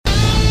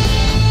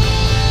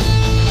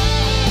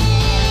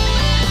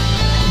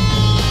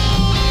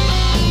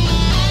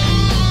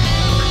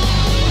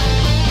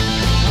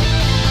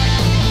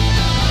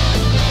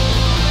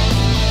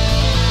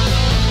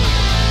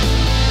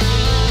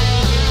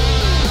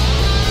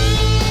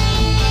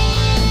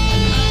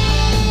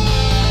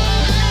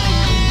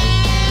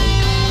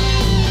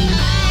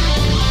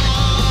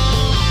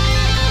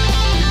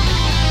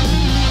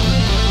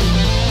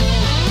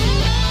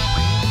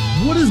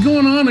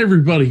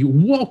everybody?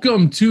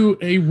 Welcome to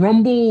a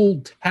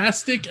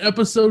Rumble-tastic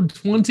episode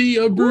 20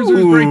 of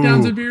Bruisers,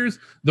 Breakdowns, and Beers.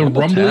 The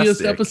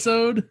rumbliest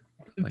episode,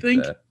 I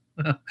think.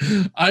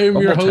 I am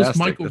your host,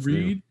 Michael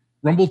Reed.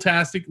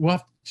 Rumble-tastic.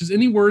 Well, just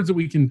any words that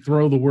we can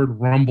throw the word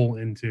rumble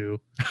into.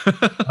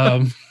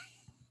 How's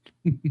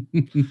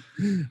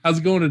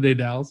it going today,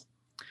 Dallas?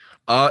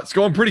 It's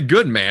going pretty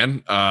good,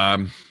 man.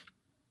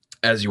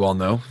 As you all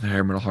know, the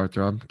hair metal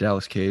heartthrob,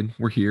 Dallas Cade.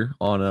 We're here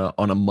on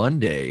a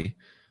Monday.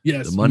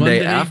 Yes, the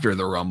Monday after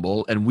the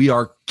Rumble, and we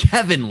are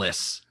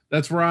Kevinless.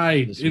 That's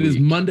right. It is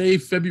Monday,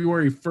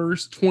 February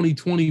 1st,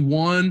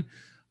 2021.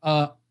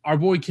 Our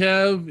boy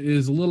Kev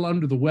is a little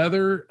under the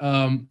weather.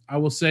 I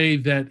will say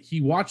that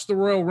he watched the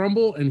Royal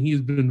Rumble, and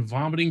he's been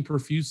vomiting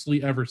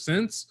profusely ever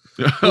since.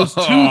 Those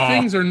two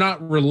things are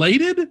not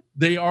related.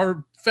 They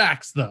are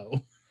facts,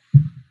 though.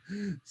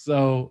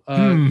 So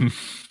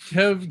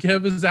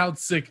Kev is out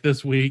sick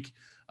this week,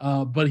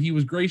 but he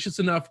was gracious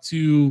enough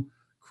to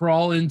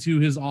crawl into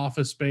his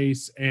office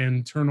space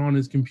and turn on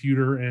his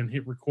computer and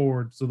hit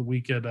record so that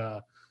we could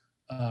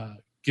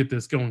get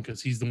this going,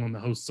 because he's the one that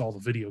hosts all the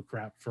video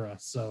crap for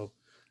us. So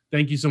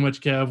thank you so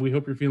much, Kev. We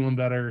hope you're feeling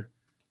better.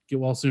 Get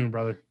well soon,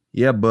 brother.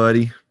 Yeah,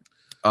 buddy.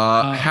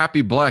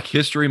 Happy Black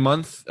History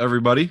Month,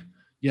 everybody.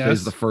 Yes.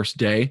 Today's the first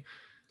day.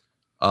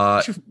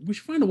 We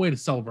should find a way to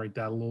celebrate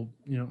that a little.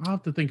 I'll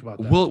have to think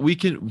about that. Well, we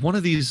can one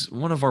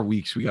of our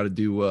weeks we got to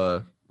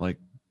do like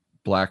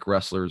Black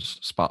Wrestlers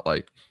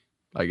Spotlight,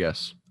 I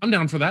guess. I'm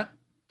down for that.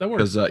 That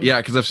works.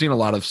 Because I've seen a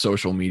lot of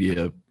social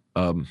media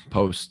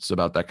posts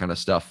about that kind of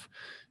stuff,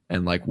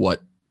 and like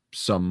what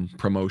some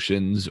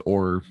promotions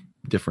or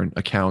different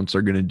accounts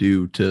are going to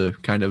do to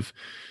kind of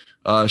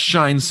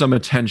shine some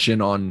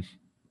attention on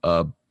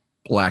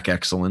Black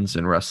excellence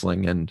in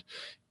wrestling and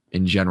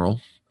in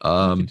general.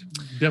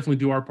 Definitely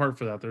do our part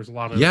for that. There's a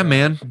lot of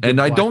man, and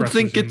I don't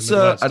think it's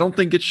I don't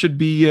think it should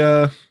be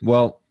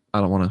well,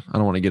 I don't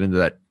want to get into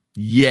that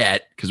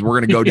yet, because we're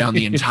gonna go down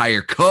the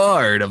entire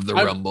card of the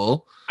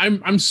Rumble.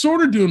 I'm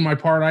sort of doing my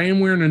part. I am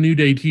wearing a New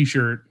Day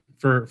t-shirt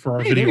for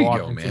our video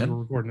audience, man.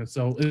 We're recording it,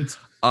 so it's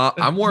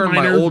I'm wearing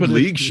my old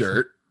league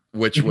shirt,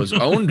 which was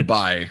owned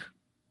by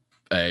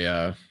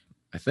a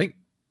I think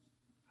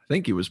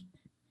he was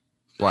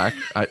Black.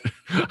 I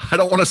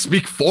don't want to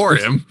speak for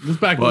him. Let's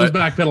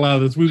backpedal out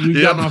of this.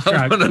 We've gotten off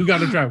track. We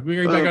got on track.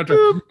 We're getting back on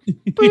track.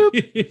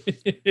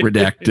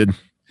 Redacted.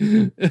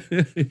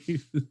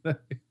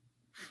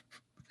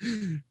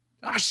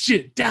 Ah,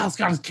 shit. Dallas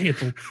got us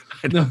canceled.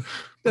 No,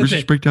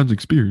 Bruce's Breakdowns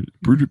Experience.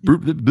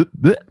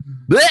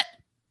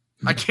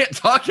 I can't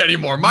talk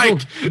anymore.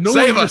 Mike, no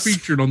save longer us.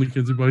 Featured on the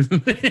Kids and Boys.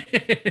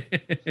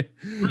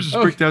 Bruce's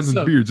Breakdowns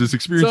and Beards is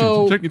experiencing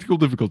some technical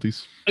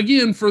difficulties.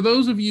 Again, for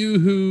those of you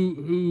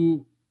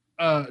who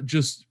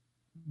just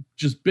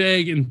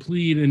beg and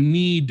plead and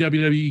need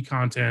WWE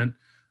content,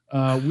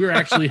 we're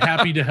actually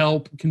happy to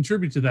help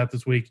contribute to that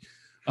this week.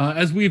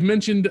 As we've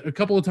mentioned a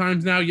couple of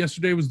times now,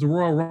 yesterday was the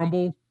Royal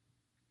Rumble,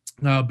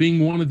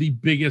 being one of the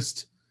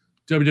biggest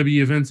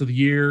WWE events of the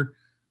year,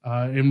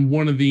 and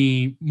one of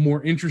the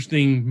more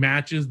interesting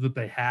matches that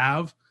they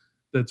have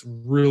that's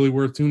really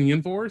worth tuning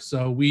in for.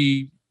 So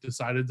we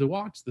decided to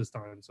watch this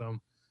time. So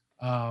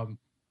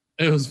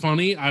it was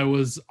funny. I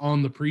was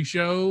on the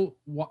pre-show,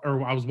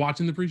 or I was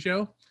watching the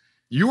pre-show.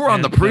 You were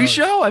on the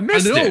pre-show? I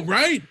missed it. I know,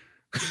 right?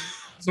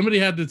 Somebody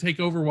had to take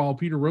over while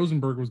Peter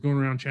Rosenberg was going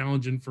around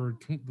challenging for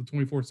the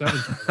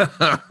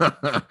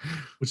 24/7,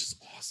 which is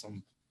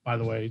awesome, by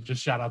the way.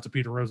 Just shout out to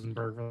Peter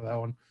Rosenberg for that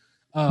one.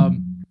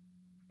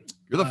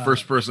 You're the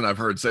first person I've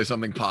heard say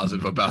something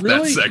positive about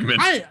really? that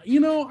segment. I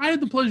had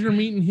the pleasure of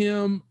meeting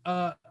him.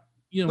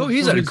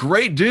 He's a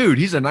great dude.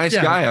 He's a nice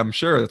guy, I'm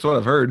sure. That's what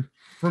I've heard.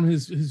 From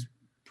his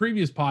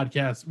previous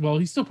podcast. Well,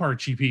 he's still part of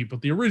Cheap Heat,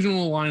 but the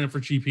original lineup for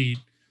Cheap Heat,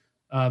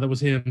 that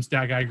was him,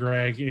 Stat Guy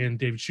Greg, and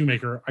David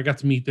Shoemaker. I got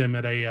to meet them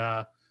at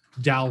a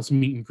Dallas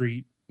meet and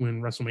greet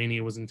when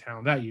WrestleMania was in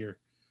town that year.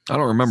 I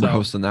don't remember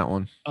hosting that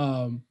one.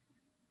 Well,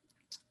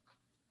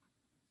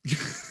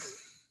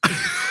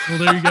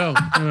 there you go.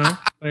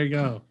 There you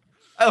go.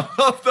 I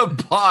love the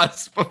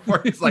pause before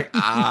he's like,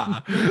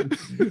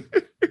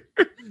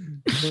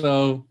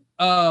 So,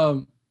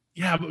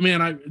 yeah, but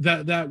man,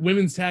 that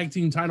women's tag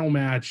team title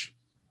match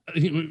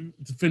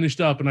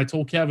finished up, and I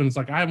told Kevin, it's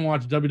like, I haven't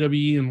watched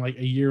WWE in like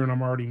a year, and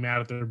I'm already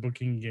mad at their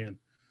booking again.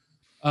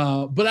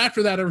 But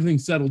after that, everything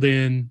settled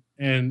in,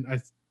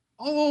 and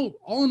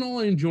all in all,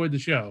 I enjoyed the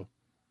show.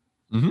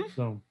 Mm-hmm.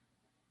 So,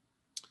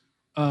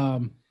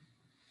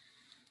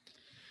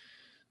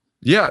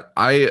 yeah,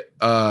 I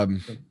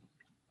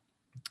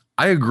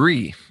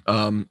agree.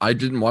 I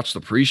didn't watch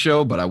the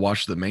pre-show, but I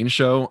watched the main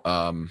show.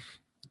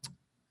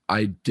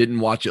 I didn't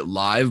watch it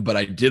live, but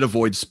I did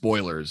avoid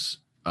spoilers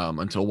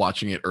until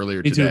watching it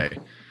earlier today,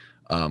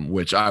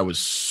 which I was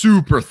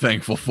super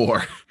thankful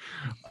for,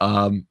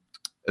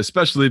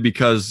 especially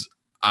because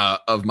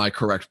of my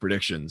correct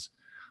predictions.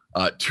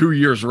 2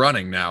 years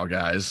running now,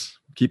 guys,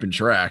 keeping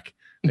track.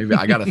 Maybe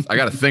I got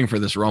a thing for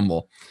this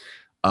Rumble.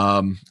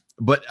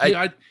 But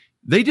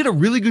they did a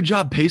really good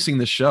job pacing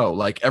the show.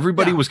 Like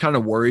everybody Yeah. was kind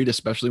of worried,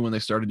 especially when they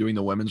started doing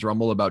the women's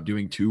rumble, about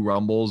doing 2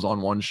 rumbles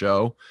on one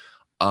show.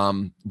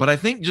 But I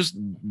think just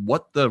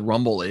what the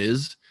rumble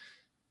is,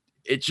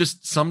 it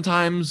just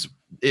sometimes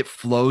it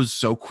flows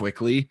so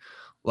quickly.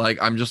 Like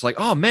I'm just like,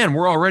 oh man,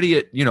 we're already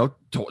at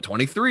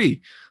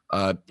 23.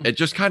 It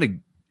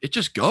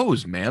just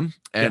goes, man,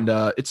 and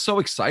it's so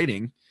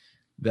exciting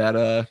that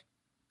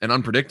and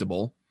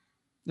unpredictable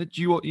that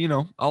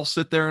I'll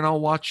sit there and I'll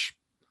watch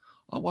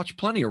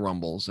plenty of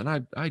rumbles, and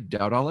I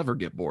doubt I'll ever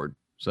get bored.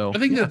 So I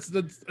think that's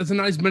a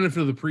nice benefit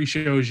of the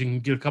pre-show is you can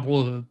get a couple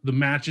of the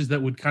matches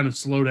that would kind of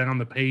slow down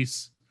the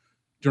pace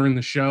during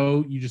the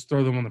show. You just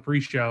throw them on the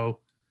pre-show,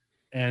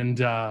 and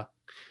that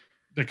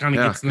kind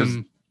of gets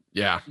them.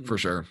 Yeah, for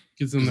sure.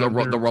 Gets them the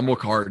rumble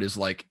card is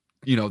like,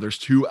 there's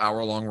 2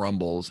 hour-long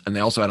rumbles, and they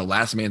also had a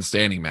last man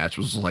standing match,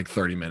 which was like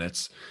 30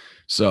 minutes.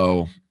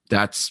 So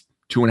that's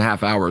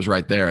 2.5 hours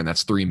right there, and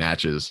that's 3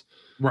 matches.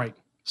 Right.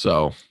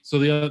 So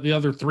the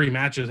other 3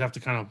 matches have to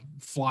kind of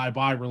fly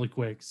by really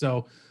quick.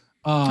 So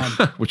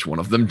which one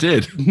of them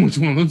did? Which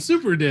one of them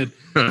super did?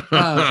 So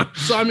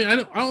I mean, I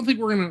don't think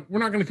we're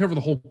not gonna cover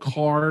the whole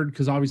card,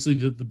 because obviously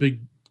the big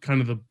kind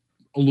of the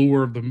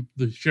allure of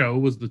the show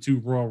was the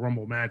 2 Royal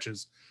Rumble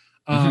matches.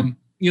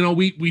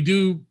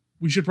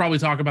 We should probably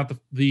talk about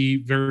the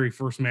very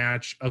first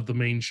match of the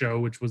main show,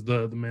 which was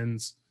the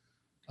men's.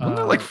 Wasn't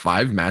there like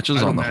 5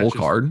 matches on the whole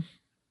card?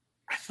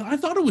 I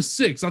thought it was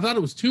 6. I thought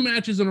it was 2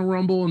 matches in a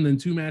Rumble and then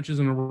 2 matches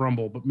in a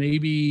Rumble, but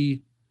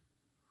maybe,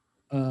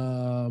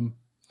 because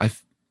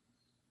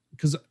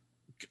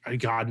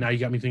God, now you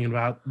got me thinking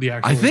about the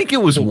actual. I think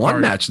it was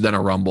 1 match, then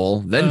a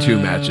Rumble, then 2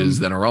 matches,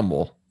 then a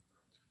Rumble.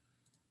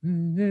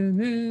 I'm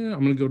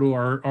gonna go to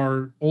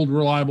our old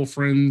reliable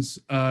friends,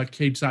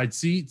 Cage Side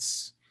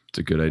Seats. It's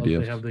a good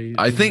idea.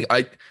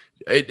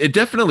 It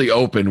definitely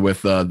opened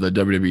with the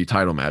WWE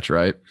title match,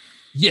 right?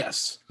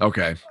 Yes.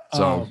 Okay,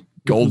 so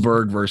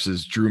Goldberg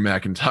versus Drew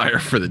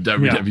McIntyre for the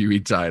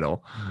WWE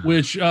title,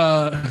 which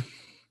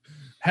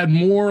had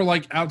more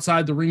like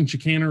outside the ring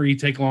chicanery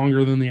take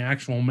longer than the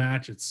actual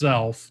match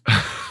itself,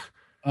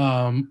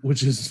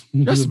 which is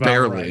just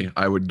barely, right.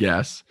 I would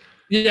guess.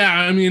 Yeah,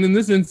 I mean, in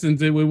this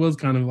instance, it was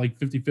kind of like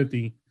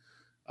 50-50.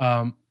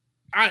 I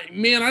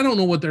don't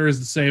know what there is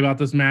to say about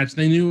this match.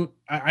 They knew.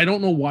 I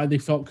don't know why they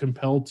felt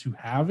compelled to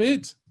have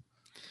it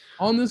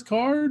on this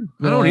card.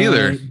 I don't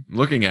either.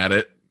 Looking at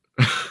it.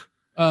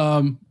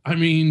 I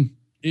mean,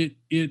 it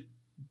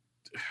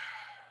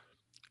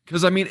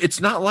because I mean, it's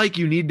not like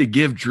you need to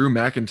give Drew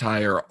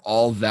McIntyre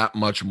all that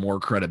much more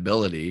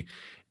credibility.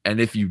 And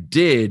if you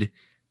did,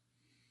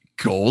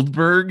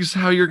 Goldberg's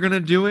how you're gonna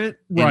do it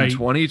in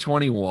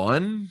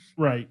 2021,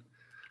 right?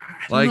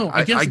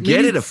 I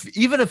get it.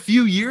 Even a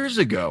few years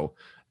ago,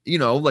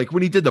 like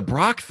when he did the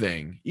Brock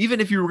thing, even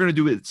if you were gonna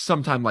do it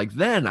sometime like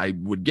then, I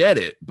would get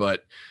it.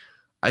 But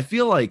I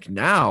feel like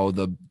now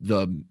the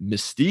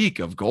mystique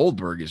of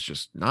Goldberg is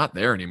just not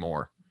there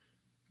anymore.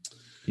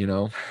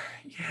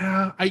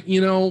 Yeah,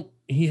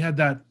 he had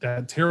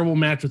that terrible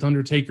match with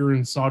Undertaker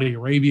in Saudi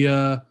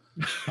Arabia.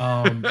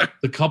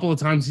 The couple of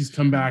times he's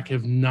come back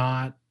have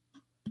not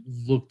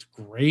looked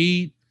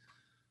great.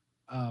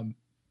 I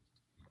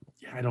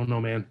don't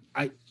know, man.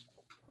 I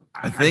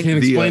think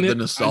the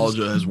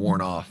nostalgia has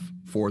worn off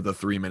for the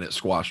 3-minute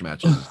squash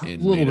matches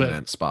in main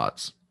event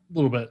spots. A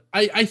little bit.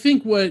 I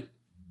think what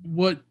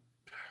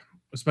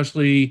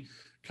especially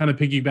kind of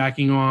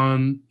piggybacking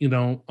on,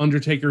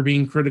 Undertaker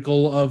being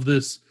critical of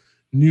this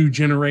new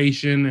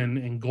generation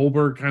and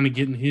Goldberg kind of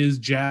getting his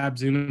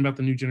jabs in about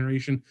the new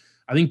generation.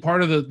 I think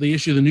part of the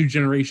issue the new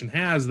generation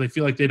has, they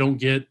feel like they don't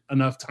get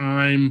enough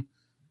time,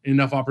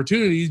 enough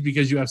opportunities,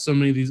 because you have so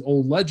many of these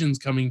old legends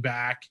coming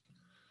back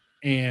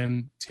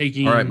and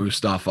taking. All right,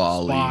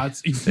 Mustafa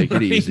spots. Ali, take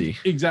it easy.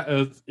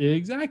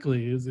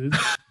 Exactly.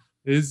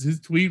 His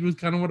tweet was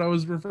kind of what I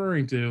was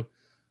referring to.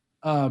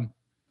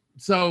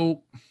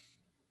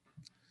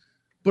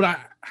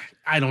 But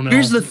I don't know.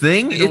 Here's the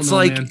thing. It's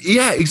like, man.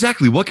 Yeah,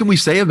 exactly. What can we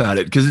say about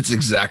it? Because it's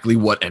exactly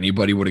what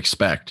anybody would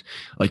expect.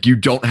 Like, you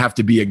don't have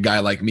to be a guy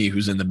like me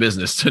who's in the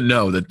business to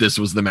know that this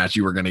was the match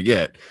you were going to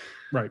get.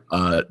 Right.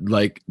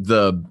 Like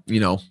the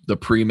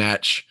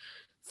pre-match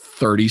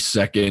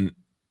 30-second,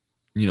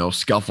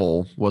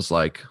 scuffle was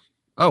like,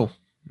 oh,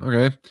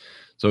 okay.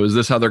 So is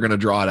this how they're going to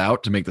draw it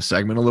out to make the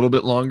segment a little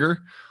bit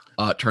longer?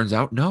 Turns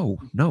out, no,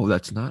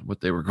 that's not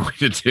what they were going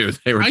to do.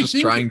 They were just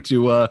trying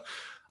to,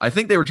 I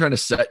think they were trying to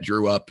set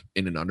Drew up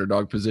in an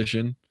underdog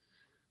position,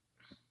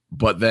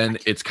 but then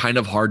it's kind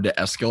of hard to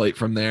escalate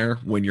from there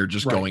when you're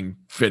just going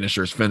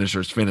finishers,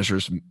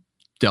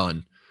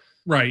 done.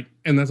 Right.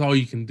 And that's all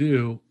you can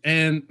do.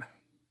 And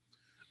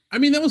I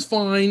mean, that was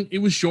fine. It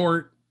was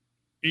short.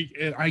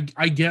 I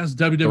guess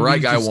WWE the right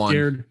guy won.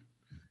 Scared.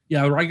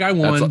 Yeah, the right guy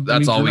won.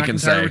 That's all we can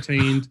say.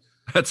 Retained.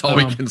 That's all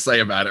we can say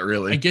about it,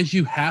 really. I guess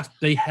feel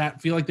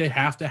like they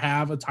have to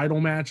have a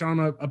title match on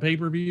a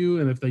pay-per-view,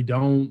 and if they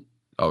don't,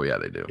 Oh yeah,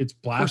 they do. It's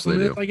course they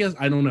blasphemous, do. I guess.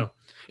 I don't know.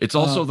 It's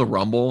also the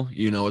Rumble,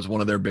 is one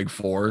of their big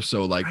four.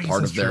 So like I guess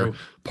part of that's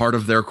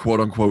true. their quote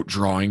unquote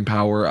drawing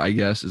power, I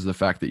guess, is the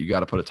fact that you got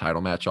to put a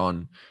title match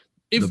on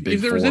the big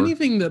If there was four.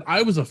 anything that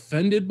I was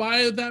offended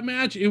by at that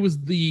match, it was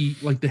the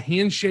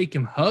handshake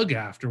and hug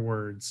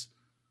afterwards.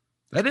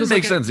 That didn't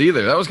make sense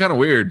either. That was kind of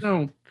weird.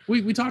 No,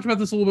 we talked about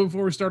this a little bit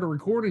before we started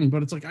recording,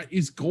 but it's like,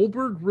 is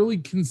Goldberg really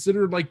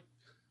considered like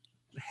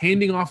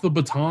handing off the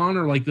baton,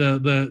 or like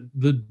the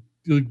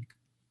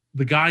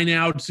guy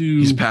now to?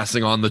 He's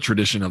passing on the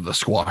tradition of the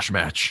squash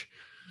match.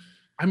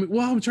 I mean,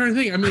 well, I'm trying to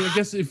think. I mean, I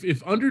guess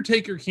if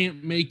Undertaker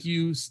can't make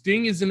you,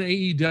 Sting is in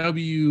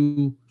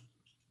AEW.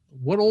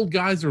 What old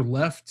guys are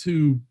left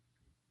to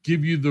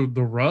give you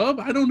the rub?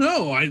 I don't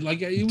know.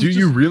 Do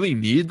you really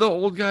need the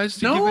old guys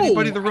to give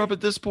anybody the rub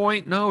at this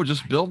point? No,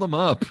 just build them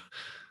up.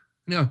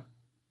 Yeah.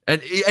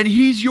 And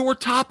he's your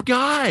top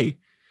guy.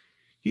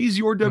 He's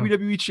your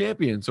WWE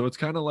champion. So it's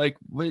kind of like,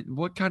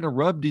 what kind of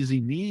rub does he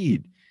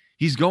need?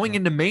 He's going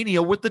into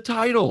Mania with the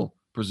title,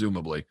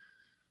 presumably.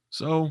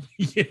 So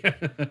yeah.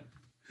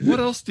 What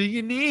else do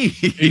you need?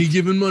 Any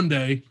given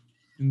Monday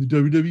in the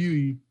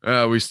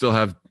WWE. We still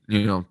have,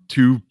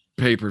 2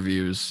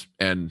 pay-per-views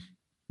and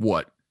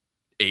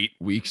 8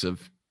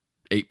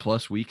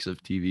 plus weeks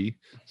of TV.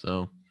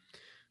 So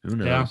who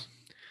knows? Yeah.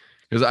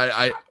 Because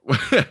I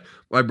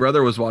my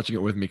brother was watching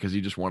it with me because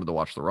he just wanted to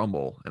watch the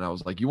Rumble. And I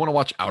was like, you want to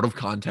watch out of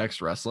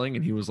context wrestling?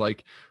 And he was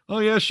like, oh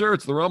yeah, sure.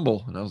 It's the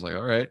Rumble. And I was like,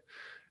 all right.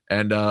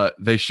 And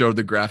they showed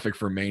the graphic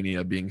for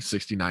Mania being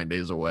 69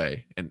 days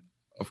away. And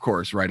of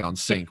course, right on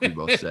sync, we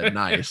both said,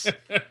 nice.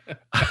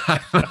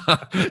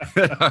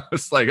 I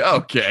was like,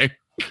 okay.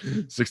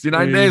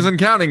 69 days and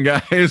counting,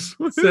 guys.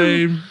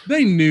 Same.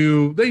 They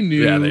knew.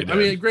 Yeah, they did. I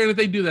mean, granted,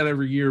 they do that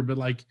every year, but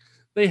like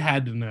they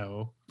had to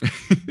know.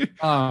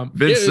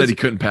 Vince said he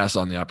couldn't pass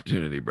on the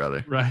opportunity,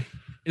 brother. Right.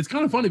 It's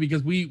kind of funny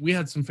because we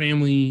had some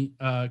family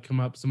come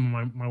up, some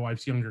of my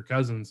wife's younger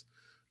cousins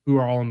who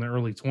are all in their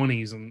early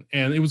 20s,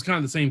 and it was kind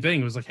of the same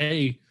thing. It was like,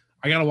 hey,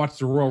 I gotta watch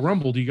the Royal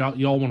Rumble. Do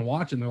y'all want to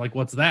watch it? And they're like,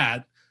 what's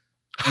that?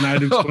 And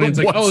I'd explain, it's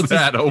like,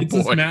 it's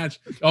this match.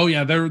 Oh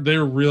yeah,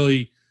 they're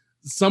really,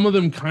 some of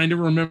them kind of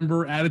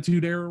remember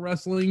Attitude Era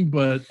wrestling,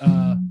 but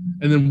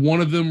and then one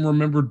of them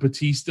remembered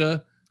Batista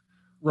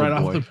right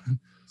off the.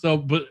 So,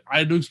 but I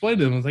had to explain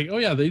to them. I was like, oh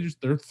yeah,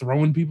 they're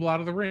throwing people out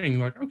of the ring.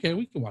 Like, okay,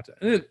 we can watch it.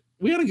 And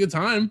we had a good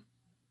time.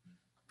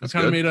 That's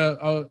kind of made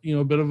a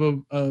bit of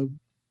a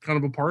kind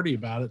of a party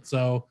about it.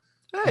 So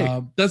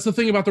hey. That's the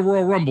thing about the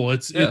Royal Rumble.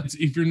 It's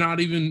if you're not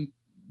even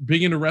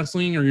big into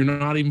wrestling or you're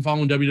not even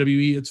following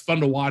WWE, it's fun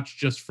to watch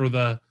just for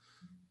the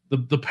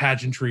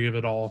pageantry of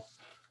it all.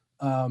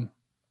 But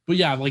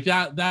yeah, like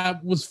that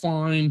was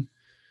fine.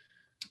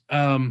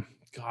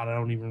 God, I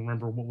don't even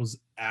remember what was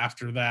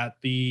after that.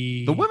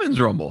 The Women's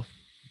Rumble.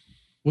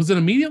 Was it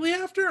immediately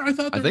after? I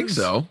think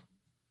so.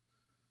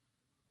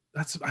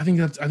 I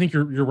think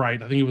you're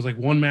right. I think it was like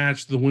one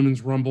match, the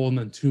Women's Rumble, and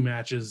then 2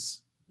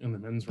 matches in the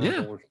Men's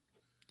Rumble.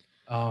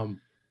 Yeah.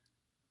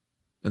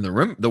 And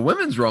the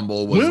Women's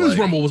Rumble was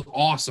Rumble was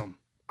awesome.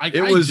 I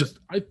thoroughly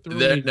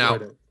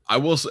enjoyed it. I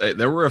will say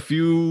there were a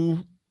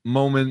few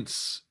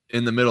moments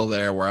in the middle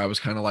there where I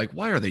was kind of like,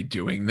 why are they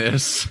doing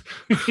this?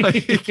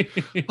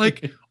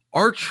 like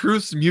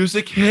R-Truth's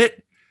music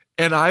hit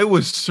and I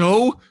was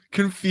so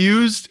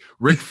confused.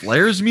 Ric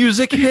Flair's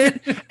music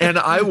hit and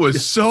I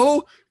was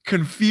so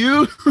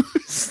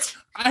confused.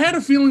 I had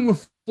a feeling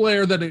with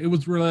Flair that it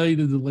was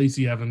related to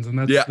Lacey Evans, and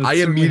that's I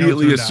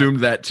immediately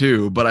assumed that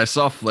too. But I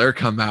saw Flair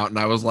come out, and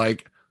I was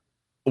like,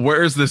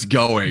 "Where is this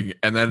going?"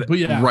 And then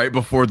right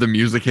before the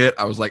music hit,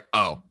 I was like,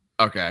 "Oh,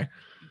 okay."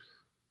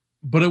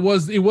 But it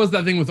was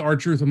that thing with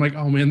R-Truth. I'm like,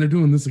 "Oh man, they're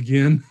doing this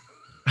again."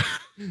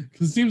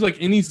 Because it seems like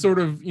any sort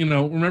of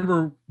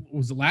remember,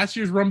 was it last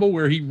year's Rumble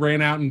where he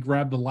ran out and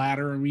grabbed the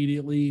ladder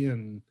immediately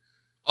and.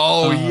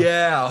 Oh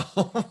yeah!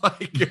 Oh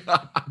my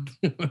god!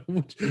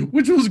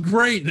 which was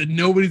great that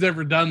nobody's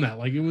ever done that.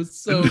 Like it was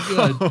so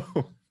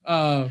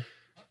good.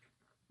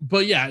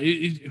 But yeah,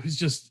 it was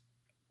just.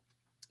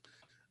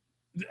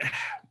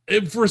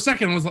 For a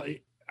second, I was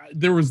like,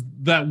 there was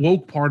that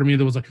woke part of me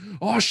that was like,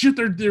 oh shit,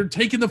 they're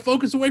taking the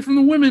focus away from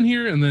the women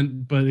here, and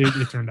then but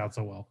it turned out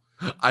so well.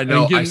 I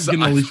know. I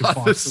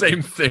thought the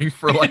same thing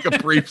for like a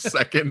brief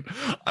second.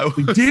 I was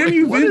like, damn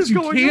you, Vince!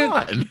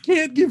 You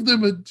can't give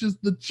them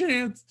just the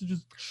chance to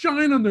just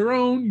shine on their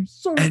own. You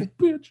son of a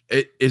bitch.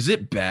 Is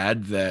it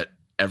bad that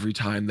every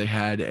time they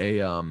had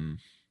a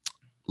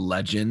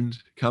legend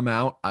come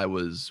out, I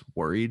was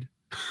worried?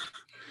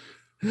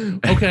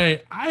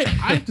 Okay, I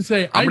have to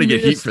say, I'm gonna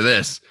get heat for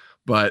this,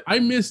 but I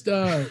missed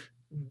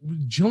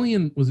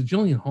Jillian. Was it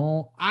Jillian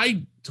Hall?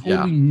 I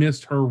totally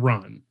missed her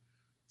run.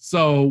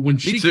 So when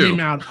she came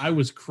out, I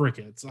was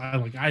crickets.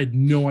 I had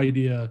no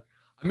idea.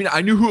 I mean,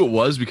 I knew who it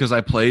was because I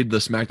played the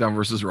SmackDown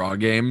versus Raw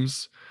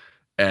games,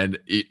 and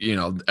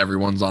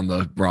everyone's on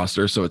the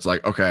roster, so it's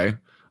like okay.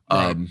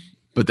 Right.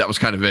 But that was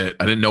kind of it.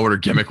 I didn't know what her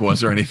gimmick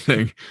was or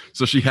anything.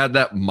 So she had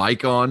that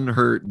mic on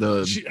her,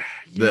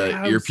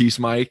 the earpiece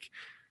mic.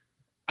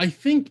 I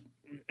think,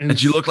 And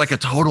she looked like a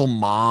total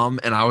mom,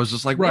 and I was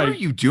just like, "What are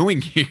you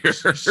doing here?"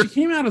 She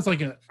came out as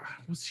like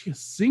was she a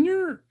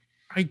singer?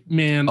 A like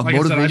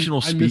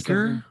motivational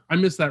speaker. I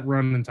missed that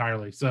run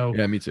entirely. So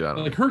yeah, me too. I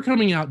don't like her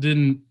coming out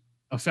didn't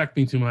affect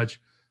me too much.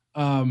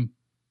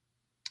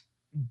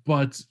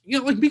 But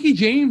like Mickie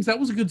James, that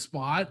was a good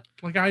spot.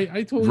 Like I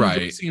totally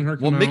enjoyed seeing her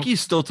come out.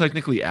 Mickey's still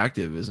technically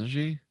active, isn't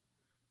she?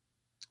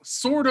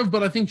 Sort of,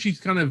 but I think she's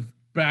kind of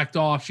backed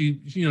off. She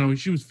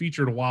was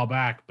featured a while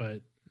back,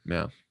 but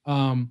yeah.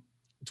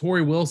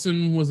 Tori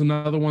Wilson was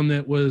another one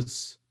that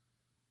was,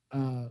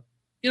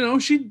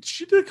 she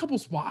did a couple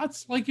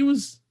spots. Like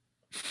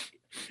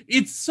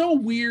it's so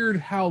weird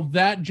how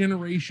that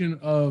generation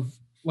of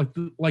like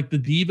the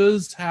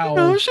divas,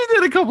 how she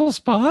did a couple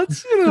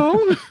spots,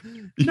 no,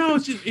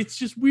 it's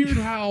just weird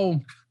how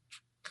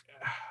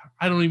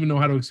I don't even know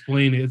how to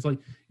explain it. It's like,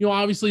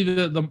 obviously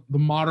the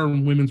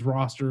modern women's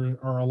roster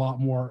are a lot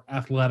more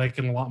athletic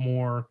and a lot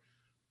more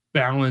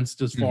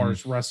balanced as far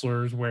as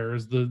wrestlers,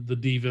 whereas the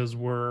divas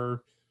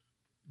were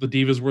the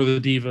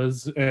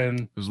divas, and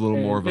it was a little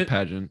more of a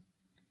pageant.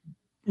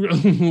 A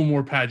little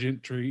more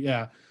pageantry,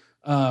 yeah.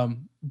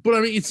 But I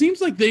mean, it seems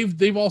like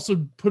they've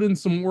also put in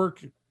some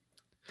work.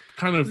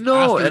 Kind of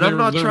and I'm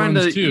not trying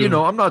to,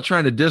 I'm not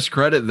trying to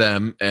discredit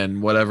them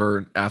and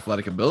whatever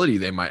athletic ability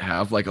they might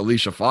have. Like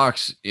Alicia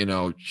Fox,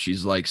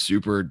 she's like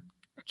super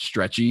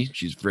stretchy.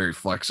 She's very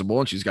flexible,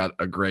 and she's got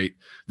the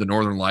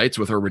Northern Lights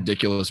with her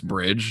ridiculous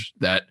bridge.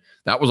 That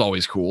was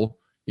always cool,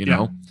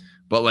 know.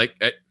 But like,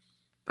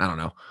 I don't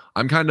know.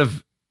 I'm kind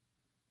of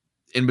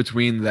in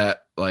between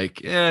that.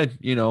 Like,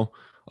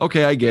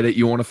 okay, I get it.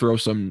 You want to throw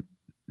some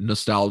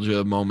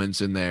nostalgia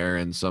moments in there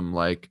and some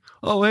like,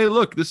 oh hey,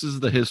 look, this is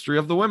the history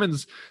of the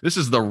women's. This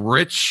is the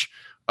rich,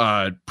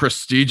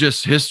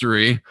 prestigious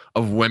history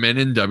of women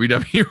in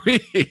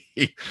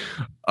WWE.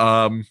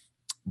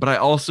 But I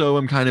also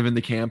am kind of in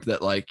the camp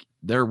that like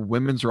their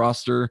women's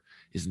roster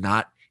is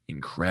not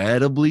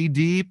incredibly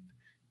deep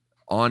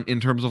in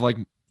terms of like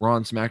Raw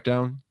and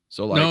SmackDown.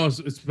 So like, no,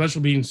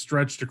 especially being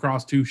stretched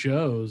across 2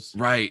 shows,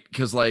 right?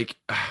 Because like,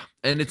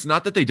 and it's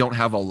not that they don't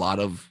have a lot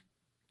of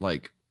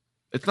like,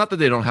 it's not that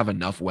they don't have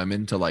enough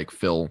women to like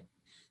fill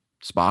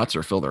spots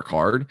or fill their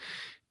card.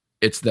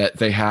 It's that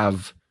they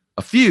have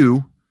a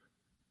few,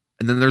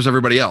 and then there's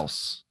everybody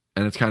else,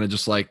 and it's kind of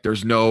just like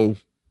there's no,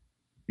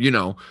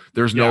 no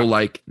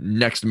like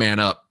next man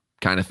up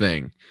kind of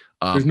thing.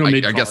 There's no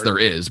I guess there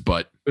is,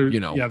 but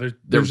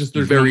there's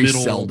very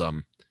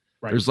seldom.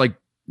 Right. There's like,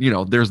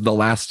 there's the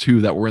last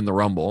 2 that were in the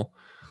Rumble,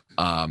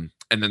 and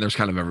then there's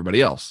kind of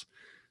everybody else.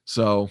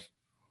 So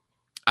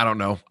I don't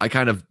know. I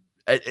kind of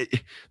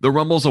the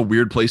Rumble's a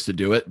weird place to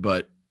do it,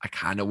 but I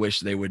kind of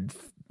wish they would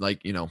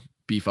like,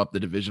 beef up the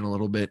division a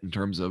little bit in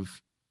terms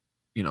of,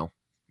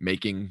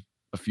 making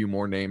a few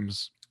more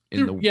names.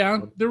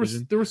 There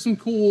was some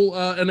cool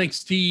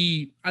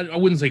NXT. I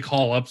wouldn't say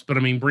call ups, but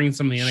I mean, bringing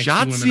some of the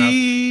NXT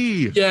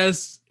women up.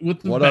 Yes,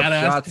 with the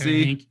badass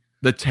Tank.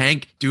 The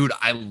Tank, dude.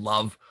 I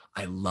love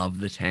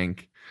the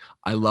Tank.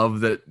 I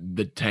love that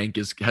the Tank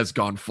has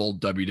gone full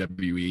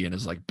WWE and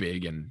is like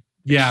big and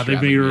they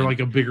made her like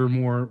a bigger,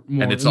 more,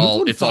 and it's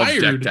all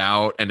decked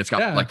out, and it's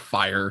got like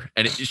fire,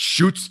 and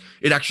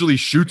it actually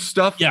shoots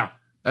stuff. Yeah.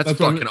 That's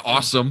fucking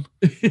awesome.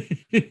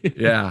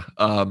 Yeah.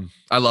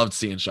 I loved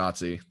seeing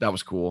Shotzi. That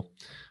was cool.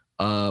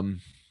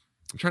 I'm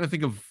trying to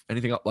think of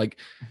anything else. Like,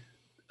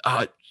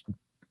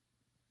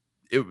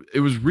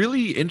 it was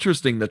really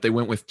interesting that they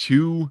went with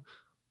 2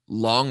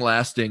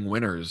 long-lasting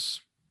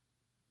winners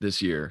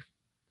this year.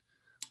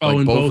 Like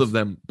and both of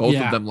them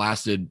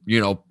lasted,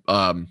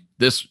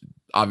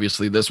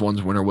 this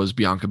one's winner was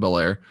Bianca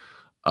Belair,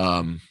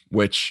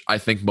 which I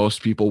think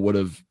most people would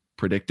have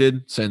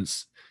predicted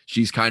since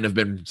she's kind of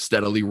been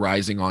steadily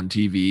rising on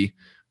TV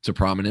to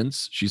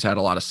prominence. She's had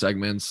a lot of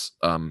segments,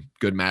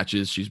 good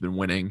matches. She's been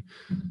winning.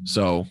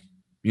 So,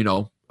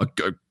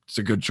 it's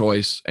a good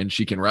choice, and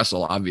she can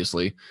wrestle,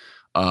 obviously.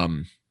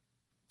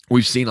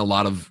 We've seen a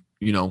lot of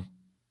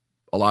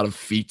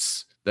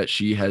feats that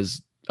she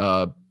has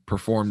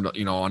performed, on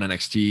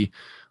NXT.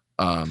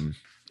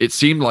 It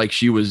seemed like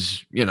she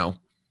was,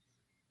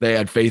 they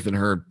had faith in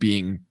her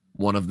being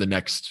one of the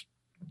next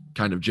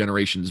kind of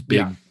generation's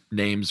big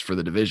names for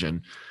the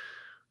division.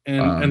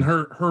 And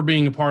her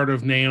being a part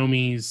of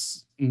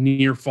Naomi's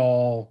near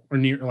fall or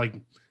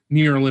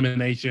near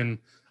elimination,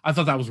 I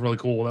thought that was really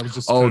cool. That was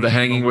just the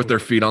hanging with their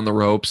feet on the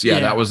ropes. Yeah,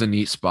 that was a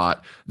neat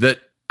spot. That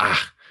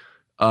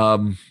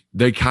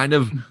they kind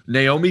of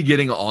Naomi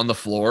getting on the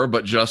floor,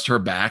 but just her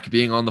back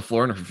being on the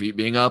floor and her feet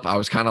being up. I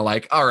was kind of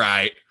like, all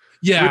right,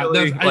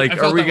 really? Like,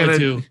 are we gonna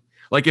too?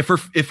 Like if her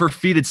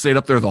feet had stayed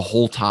up there the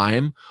whole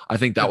time, I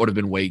think that would have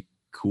been way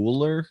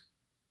cooler.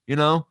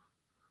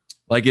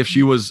 Like if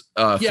she was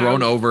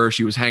thrown over,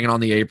 she was hanging on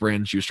the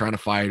apron, she was trying to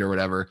fight or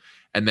whatever,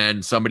 and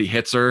then somebody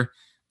hits her,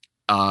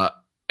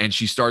 and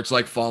she starts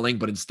like falling,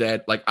 but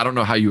instead, like, I don't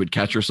know how you would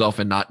catch yourself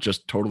and not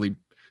just totally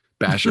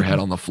bash your head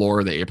on the floor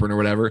or the apron or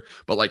whatever,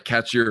 but like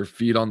catch your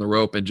feet on the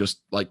rope and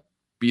just like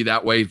be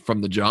that way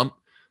from the jump.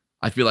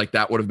 I feel like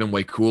that would have been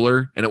way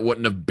cooler, and it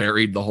wouldn't have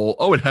buried the whole,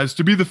 oh, it has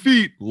to be the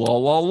feet.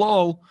 Lol, lol,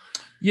 lol.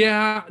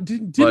 Yeah.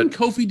 Didn't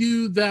Kofi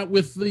do that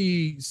with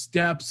the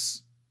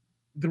steps?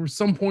 There was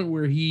some point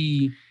where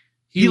he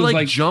was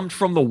like jumped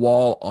from the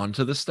wall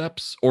onto the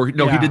steps, or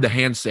no, he did the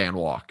handstand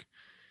walk.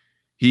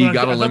 He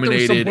got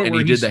eliminated and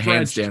he did the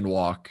handstand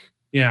walk.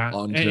 Yeah,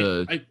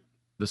 onto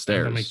the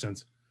stairs. That makes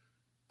sense.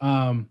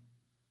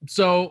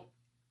 So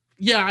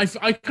yeah,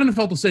 I kind of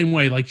felt the same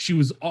way. Like she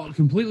was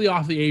completely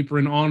off the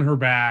apron on her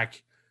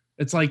back.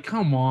 It's like,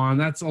 come on,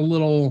 that's a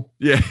little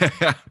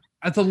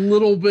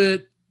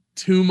bit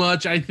too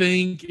much. I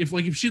think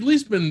if she'd at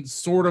least been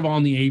sort of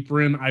on the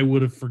apron, I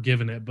would have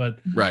forgiven it. But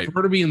for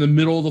her to be in the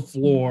middle of the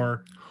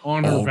floor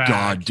on her back. Oh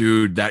God,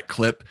 dude, that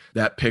clip,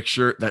 that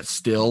picture, that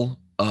still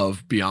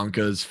of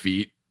Bianca's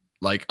feet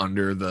like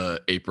under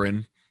the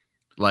apron,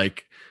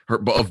 like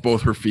of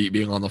both her feet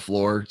being on the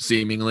floor,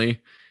 seemingly.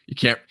 You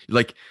can't,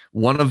 like,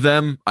 one of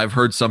them, I've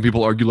heard some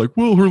people argue, like,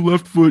 well, her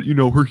left foot,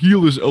 her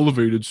heel is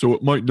elevated, so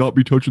it might not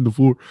be touching the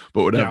floor.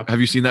 But whatever. Yeah. Have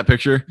you seen that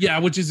picture? Yeah,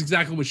 which is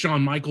exactly what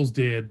Shawn Michaels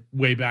did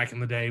way back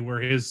in the day, where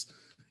his,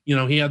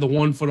 he had the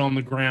one foot on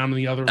the ground and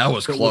the other. That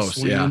was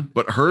close, yeah.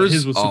 But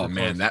hers, was oh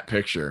man, close. That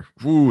picture,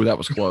 ooh, that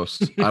was close.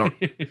 I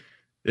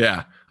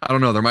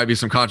don't know. There might be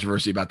some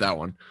controversy about that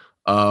one.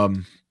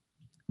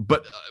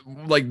 But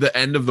like the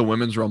end of the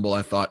women's rumble,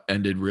 I thought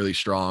ended really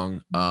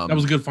strong. That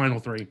was a good final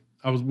three.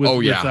 I was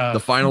with, the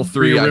final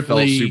three I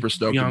felt super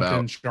stoked Bianca about.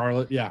 And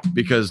Charlotte, yeah.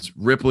 Because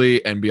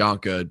Ripley and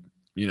Bianca,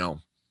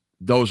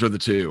 those are the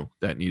two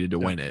that needed to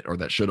win it or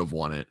that should have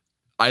won it.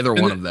 Either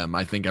one of them,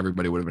 I think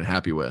everybody would have been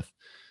happy with.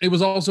 It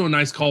was also a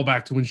nice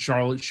callback to when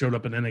Charlotte showed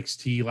up in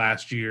NXT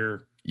last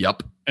year.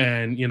 Yep.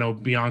 And,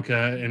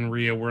 Bianca and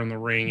Rhea were in the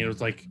ring. It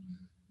was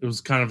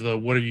kind of the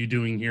what are you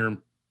doing here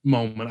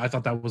moment. I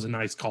thought that was a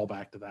nice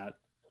callback to that.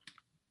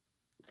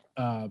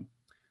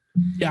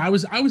 Yeah, I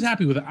was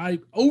happy with it. I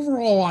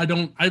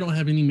don't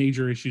have any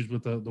major issues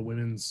with the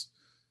women's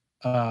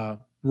Royal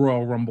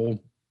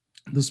Rumble.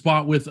 The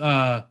spot with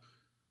God,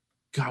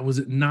 was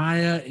it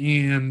Nia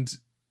and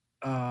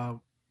oh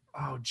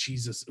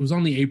Jesus, it was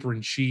on the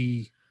apron.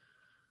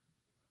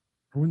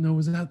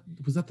 Was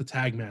that the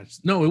tag match?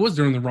 No, it was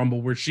during the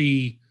Rumble where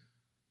she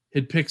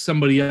had picked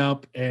somebody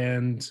up,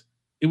 and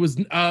it was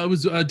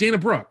Dana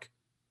Brooke.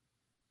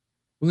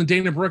 Wasn't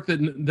Dana Brooke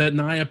that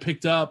Nia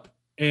picked up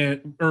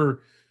or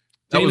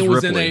Dana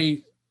was in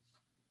a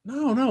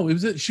no,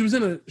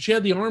 she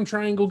had the arm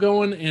triangle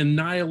going and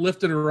Nia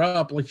lifted her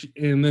up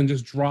and then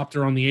just dropped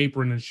her on the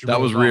apron and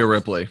that was Rhea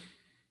Ripley.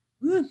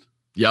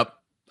 Yep.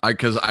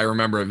 Because I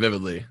remember it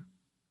vividly.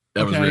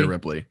 That was Rhea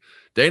Ripley.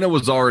 Dana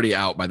was already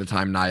out by the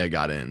time Nia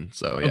got in.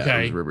 So yeah,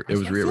 it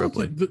was Rhea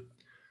Ripley.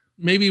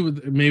 Maybe it was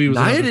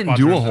Nia didn't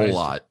do a whole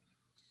lot.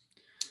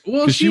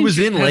 Well, she was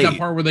in late. That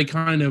part where they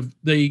kind of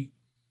they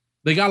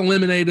got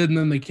eliminated and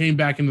then they came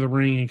back into the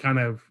ring and kind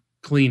of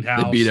cleaned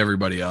house. They beat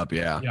everybody up,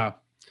 yeah. Yeah.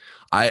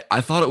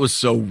 I thought it was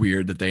so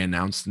weird that they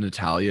announced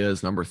Natalya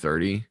as number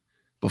 30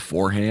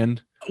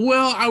 beforehand.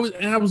 Well, I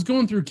was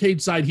going through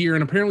Cage Side here,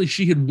 and apparently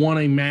she had won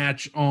a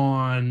match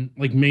on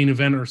like main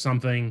event or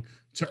something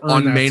to earn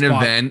on that main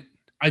spot. Event.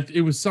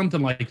 It was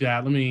something like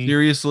that.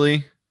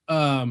 Seriously,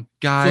 guys,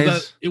 so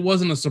that it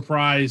wasn't a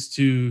surprise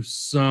to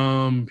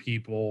some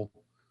people.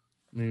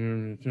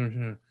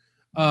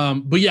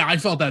 But yeah, I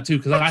felt that too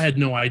because I had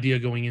no idea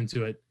going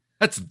into it.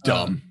 That's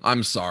dumb.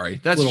 I'm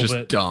sorry. That's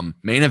just dumb.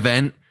 Main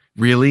event,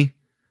 really?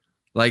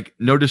 Like,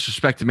 no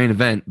disrespect to main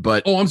event,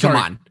 but I'm sorry.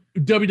 Come on.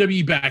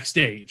 WWE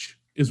backstage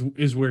is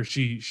where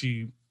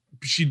she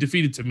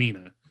defeated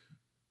Tamina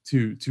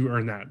to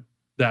earn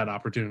that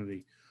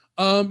opportunity.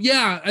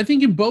 Yeah, I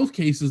think in both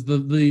cases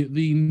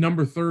the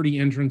number 30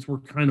 entrants were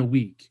kind of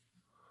weak.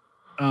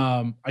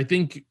 I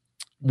think.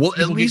 Well,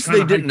 at least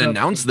they didn't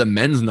announce the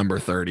men's number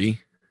 30.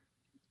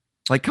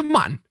 Like, come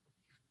on.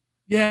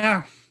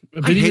 Yeah.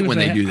 I hate when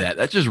they do that.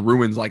 That just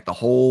ruins like the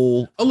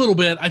whole. A little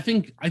bit. I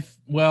think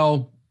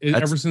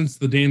ever since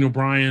the Daniel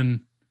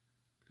Bryan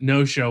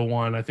no-show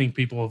one, I think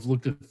people have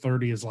looked at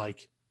 30 as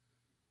like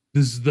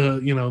this is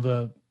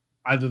the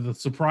either the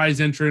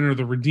surprise entrant or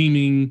the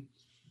redeeming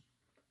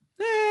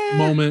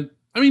moment.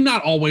 I mean,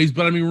 not always,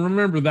 but I mean,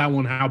 remember that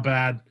one? How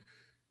bad?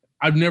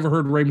 I've never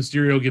heard Rey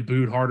Mysterio get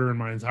booed harder in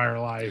my entire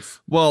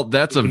life. Well,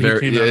 that's a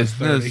very look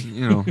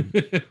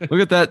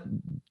at that.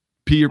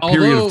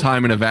 Period of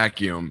time in a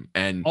vacuum,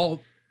 and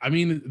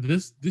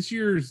this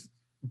year's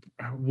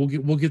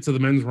we'll get to the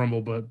men's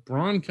rumble, but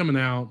Braun coming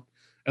out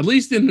at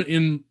least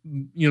in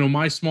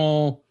my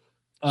small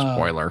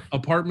spoiler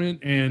apartment,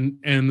 and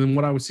then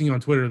what I was seeing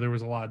on Twitter, there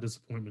was a lot of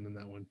disappointment in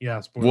that one.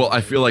 Yeah, spoiler. Well,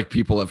 I feel like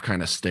people have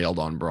kind of staled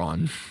on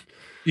Braun.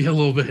 Yeah, a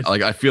little bit.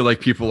 Like I feel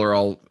like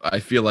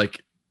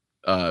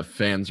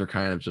fans are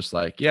kind of just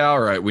like, yeah,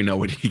 all right, we know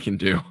what he can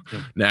do.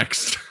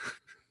 Next.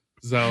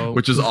 So,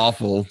 which is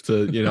awful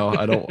to,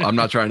 I'm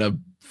not trying to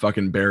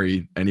fucking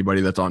bury anybody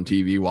that's on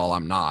TV while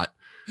I'm not.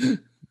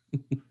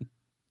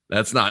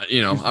 That's not,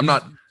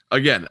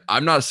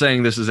 I'm not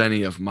saying this is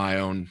any of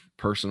my own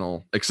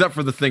personal, except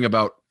for the thing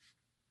about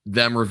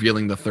them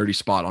revealing the 30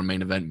 spot on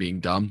main event being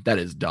dumb. That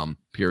is dumb.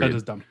 Period. That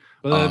is dumb.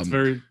 But that's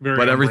very, very.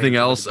 But everything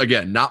else,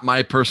 again, not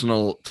my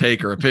personal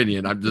take or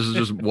opinion. This is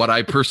just what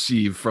I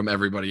perceive from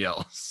everybody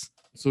else.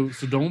 So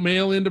don't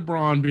mail into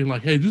Braun being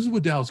like, "Hey, this is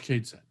what Dallas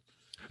Cade said."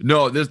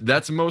 No,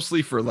 that's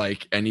mostly for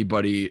like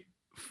anybody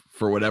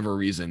for whatever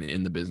reason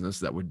in the business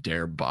that would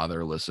dare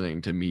bother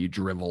listening to me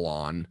drivel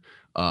on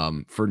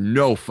for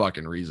no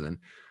fucking reason.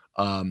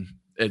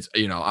 It's,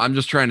 I'm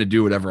just trying to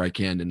do whatever I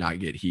can to not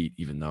get heat,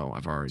 even though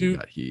I've already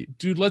got heat.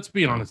 Dude, let's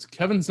be honest.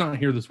 Kevin's not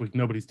here this week.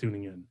 Nobody's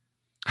tuning in.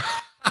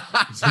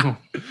 So,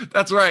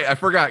 that's right. I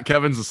forgot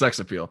Kevin's the sex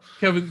appeal.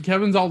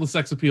 Kevin's all the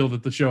sex appeal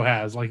that the show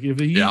has. Like if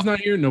he's not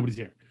here, nobody's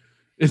here.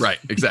 Right,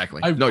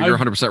 exactly. You're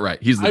 100%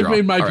 right. He's the I've draw.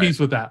 made my peace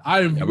with that. I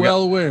am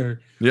well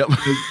aware. Yep.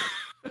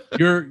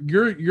 You're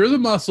the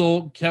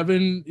muscle.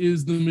 Kevin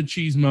is the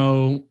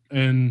machismo,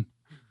 and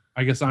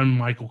I guess I'm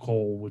Michael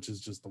Cole, which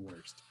is just the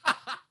worst.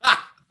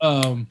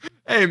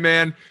 Hey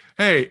man.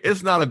 Hey,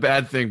 it's not a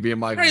bad thing being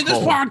Michael Cole. Hey,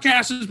 this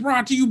podcast is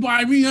brought to you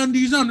by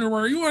MeUndies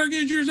Underwear. You want to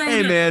get yours out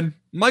there? Hey man,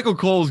 Michael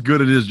Cole's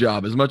good at his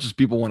job as much as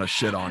people want to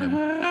shit on him.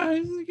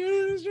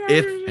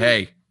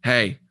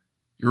 Hey,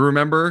 you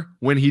remember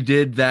when he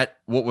did that?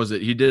 What was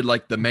it? He did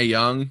like the Mae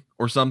Young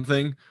or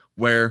something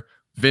where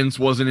Vince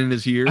wasn't in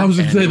his ear. I was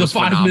going to say the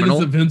 5 phenomenal. minutes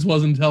that Vince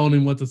wasn't telling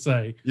him what to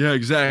say. Yeah,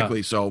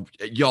 exactly. So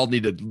y'all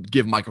need to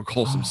give Michael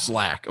Cole some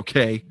slack,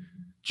 okay?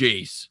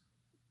 Jeez.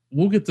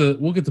 We'll get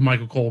to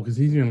Michael Cole because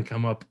he's going to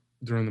come up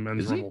during the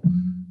men's rumble.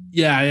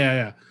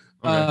 Yeah.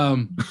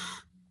 Okay.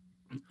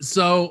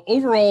 So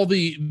overall,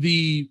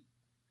 I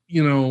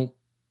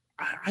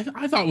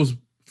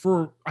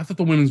thought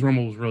the women's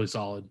rumble was really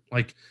solid.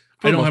 Like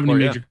I don't have any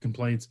major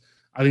complaints.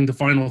 I think the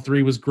final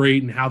 3 was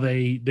great, and how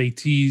they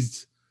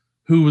teased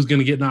who was going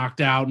to get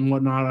knocked out and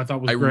whatnot. I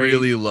thought was great. I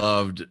really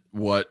loved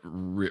what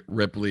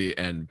Ripley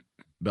and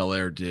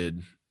Belair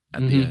did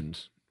at the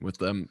end with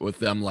them.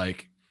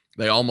 Like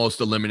they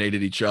almost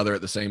eliminated each other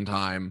at the same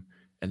time.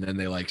 And then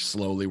they like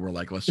slowly were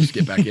like, let's just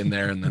get back in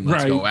there and then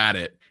let's go at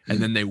it. And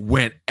then they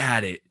went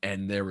at it,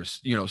 and there was,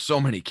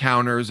 so many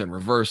counters and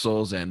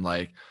reversals and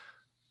like,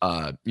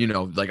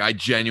 like I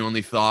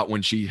genuinely thought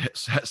when she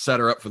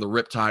set her up for the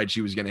Riptide, she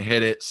was going to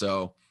hit it.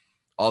 So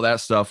all that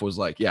stuff was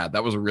like, yeah,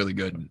 that was a really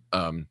good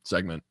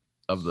segment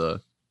of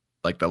the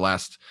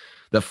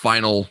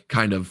final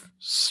kind of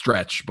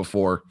stretch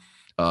before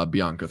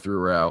Bianca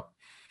threw her out.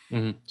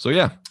 So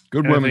yeah,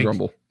 good women's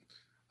rumble.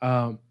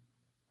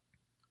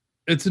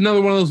 It's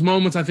another one of those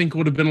moments I think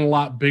would have been a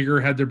lot bigger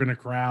had there been a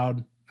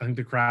crowd. I think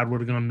the crowd would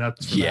have gone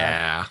nuts for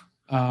that.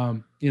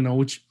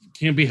 Which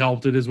can't be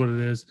helped. It is what it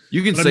is.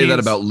 You can say that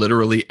about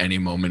literally any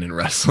moment in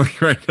wrestling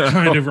right now.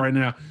 Kind of right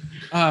now.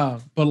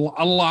 But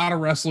a lot of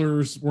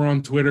wrestlers were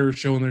on Twitter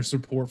showing their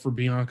support for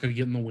Bianca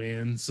getting the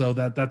win. So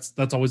that's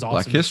always awesome.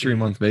 Black History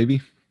Month,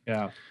 baby.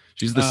 Yeah.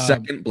 She's the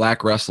second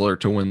black wrestler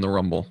to win the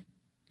Rumble.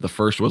 The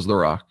first was The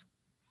Rock.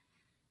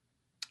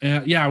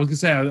 Yeah, I was gonna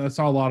say I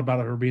saw a lot about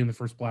her being the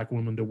first black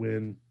woman to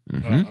win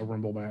a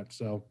Rumble match.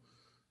 So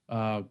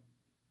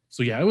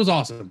yeah, it was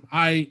awesome.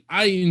 I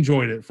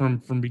enjoyed it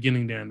from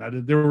beginning to end.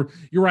 You're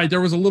right.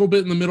 There was a little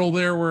bit in the middle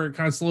there where it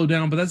kind of slowed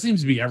down, but that seems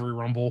to be every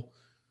Rumble.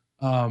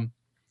 There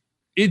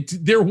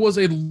was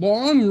a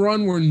long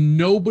run where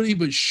nobody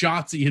but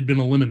Shotzi had been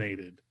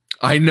eliminated.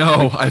 I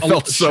know. I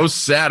felt so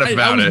sad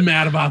about it. I was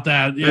mad about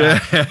that.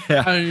 Yeah.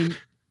 I mean,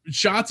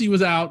 Shotzi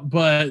was out,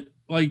 but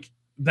like.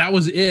 That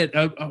was it.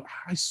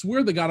 I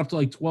swear they got up to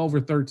like 12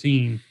 or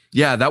 13.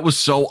 Yeah, that was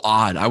so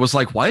odd. I was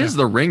like, why is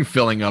the ring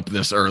filling up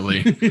this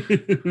early?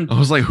 I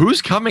was like,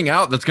 who's coming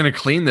out that's going to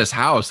clean this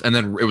house? And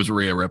then it was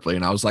Rhea Ripley.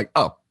 And I was like,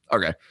 oh,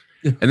 okay.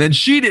 And then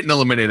she didn't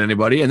eliminate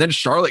anybody. And then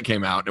Charlotte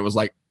came out. And it was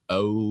like,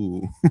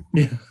 oh,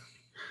 yeah.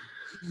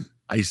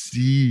 I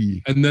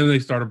see. And then they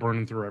started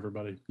burning through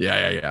everybody.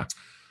 Yeah.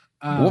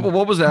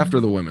 What was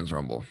after the Women's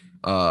Rumble?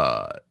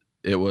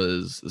 It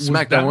was the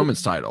SmackDown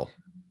Women's title.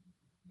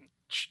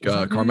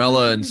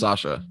 Carmella and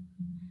Sasha.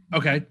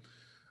 Okay.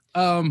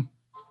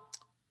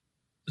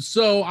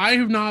 So I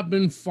have not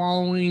been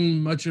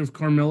following much of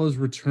Carmella's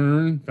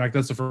return. In fact,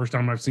 that's the first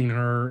time I've seen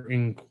her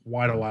in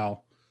quite a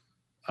while.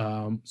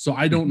 So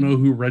I don't know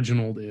who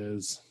Reginald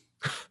is.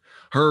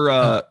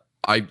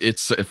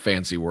 It's a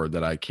fancy word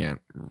that I can't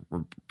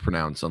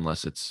pronounce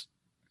unless it's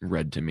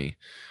read to me.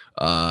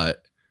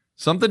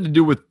 Something to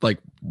do with like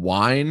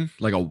wine,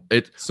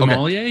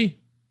 sommelier. Okay.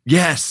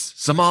 Yes,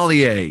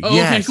 sommelier. Oh,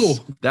 yes. okay,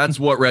 cool. That's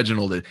what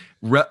Reginald is.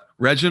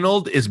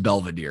 Reginald is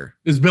Belvedere.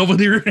 Is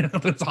Belvedere?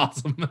 That's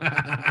awesome.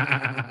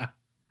 How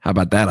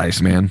about that,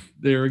 Iceman?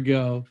 There we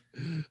go.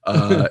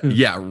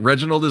 Yeah,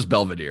 Reginald is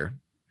Belvedere.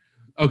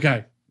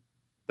 Okay,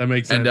 that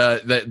makes sense.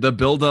 And the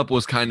buildup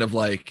was kind of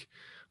like,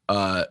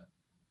 Carmella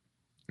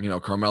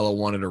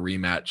wanted a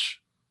rematch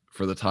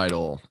for the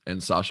title,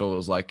 and Sasha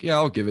was like, "Yeah,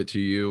 I'll give it to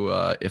you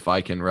if I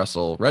can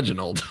wrestle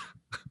Reginald."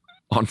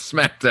 On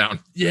SmackDown.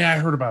 Yeah, I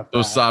heard about that.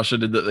 So Sasha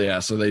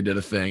did so they did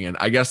a thing, and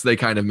I guess they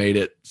kind of made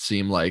it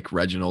seem like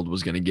Reginald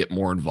was going to get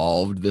more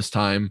involved this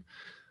time.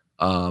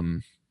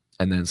 And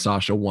then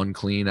Sasha won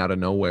clean out of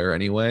nowhere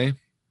anyway.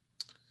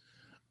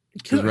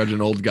 because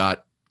Reginald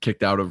got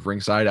kicked out of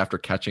ringside after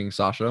catching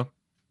Sasha.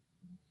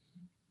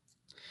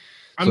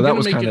 So that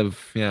was kind of,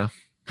 yeah.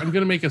 I'm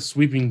going to make a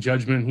sweeping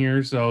judgment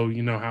here, so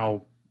you know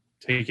how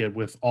take it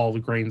with all the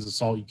grains of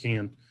salt you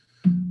can.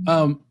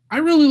 I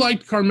really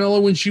liked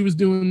Carmella when she was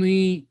doing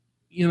the,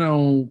 you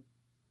know,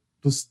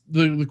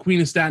 the Queen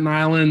of Staten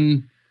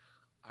Island.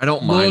 I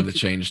don't mind the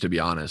change, to be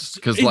honest,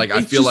 because like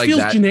I feel like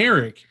feels that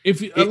generic. It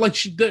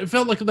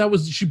felt like that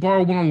was she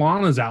borrowed one of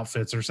Lana's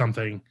outfits or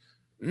something.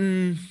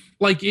 I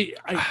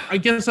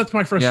guess that's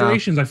my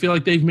frustrations. Yeah. I feel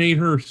like they've made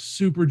her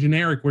super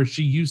generic, where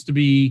she used to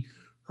be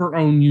her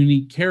own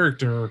unique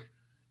character.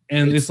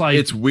 And it's like,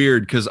 it's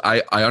weird because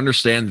I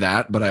understand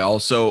that, but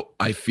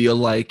I feel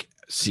like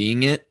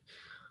seeing it,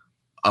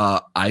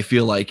 I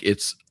feel like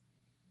it's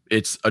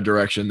a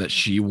direction that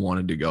she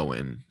wanted to go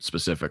in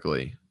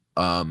specifically.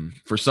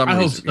 For some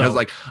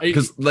reason,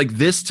 because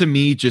this to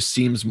me just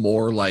seems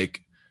more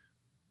like,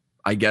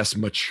 I guess,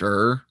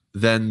 mature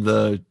than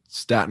the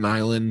Staten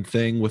Island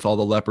thing with all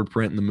the leopard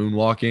print and the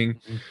moonwalking.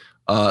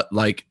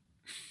 Like,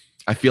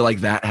 I feel like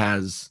that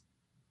has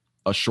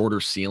a shorter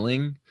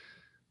ceiling.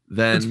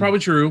 It's probably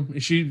true.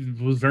 She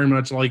was very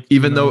much like,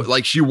 even though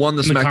like she won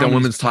the SmackDown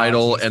Women's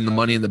title and the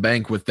Money in the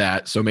Bank with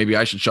that, so maybe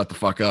I should shut the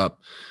fuck up.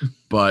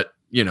 But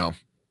you know,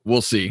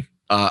 we'll see.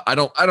 I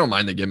don't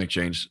mind the gimmick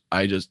change.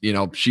 I just, you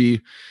know,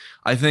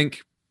 I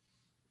think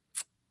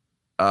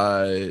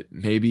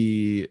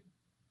maybe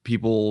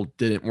people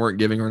weren't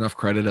giving her enough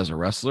credit as a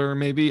wrestler.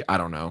 Maybe, I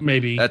don't know.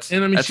 Maybe that's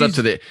up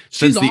to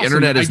since the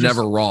internet is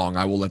never wrong.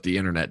 I will let the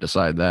internet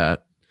decide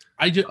that.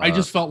 I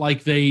just felt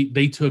like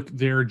they took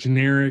their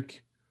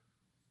generic,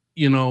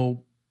 you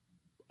know,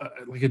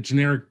 like a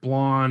generic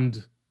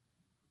blonde,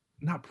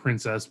 not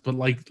princess, but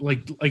like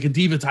a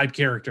diva type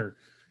character,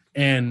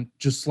 and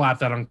just slap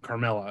that on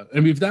Carmella. I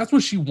mean, if that's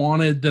what she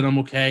wanted, then I'm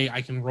okay.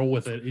 I can roll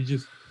with it.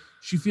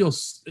 She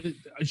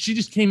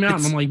just came out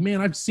and I'm like,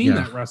 man, I've seen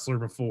that wrestler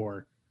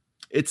before.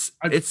 It's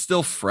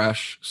still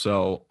fresh.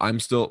 So I'm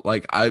still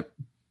like, I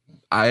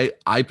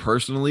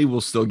personally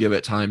will still give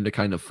it time to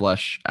kind of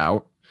flesh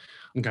out.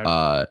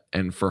 Okay.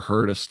 And for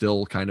her to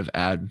still kind of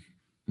add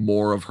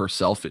more of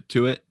herself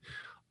to it.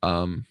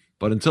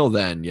 But until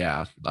then,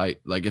 yeah, I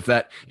like if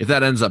that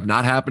ends up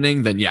not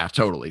happening, then yeah,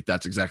 totally.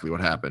 That's exactly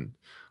what happened.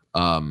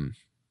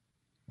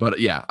 But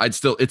yeah, it's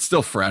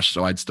still fresh,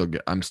 so I'm still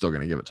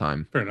going to give it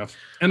time. Fair enough.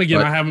 And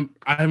again, I haven't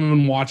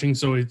been watching,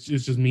 so it's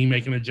just me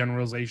making a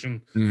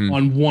generalization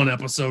on one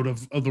episode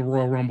of the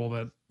Royal Rumble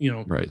that, you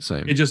know, right.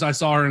 Same. I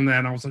saw her in that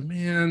and I was like,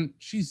 man,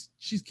 she's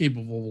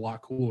capable of a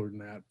lot cooler than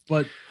that,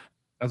 but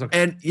that's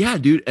okay. And yeah,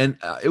 dude. And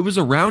it was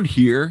around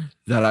here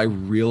that I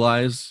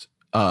realized,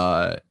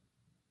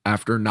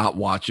 after not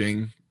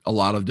watching a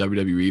lot of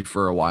WWE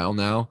for a while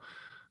now,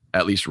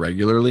 at least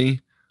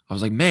regularly, I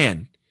was like,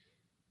 man,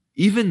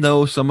 even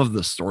though some of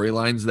the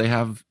storylines they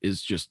have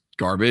is just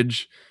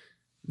garbage,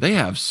 they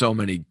have so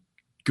many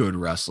good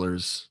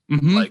wrestlers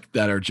like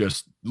that are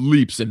just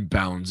leaps and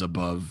bounds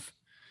above,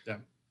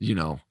 you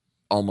know,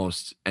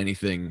 almost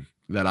anything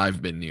that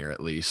I've been near, at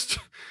least.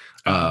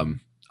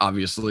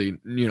 Obviously,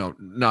 you know,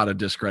 not a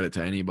discredit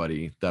to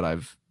anybody that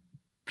I've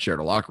shared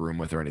a locker room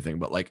with or anything,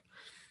 but like,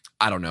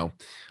 I don't know,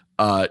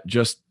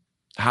 just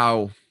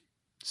how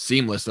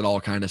seamless it all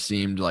kind of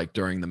seemed like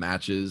during the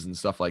matches and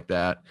stuff like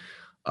that.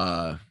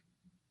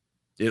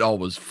 It all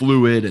was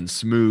fluid and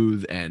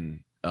smooth, and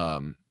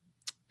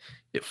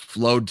it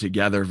flowed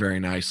together very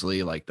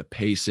nicely, like the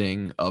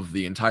pacing of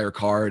the entire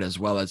card as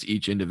well as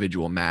each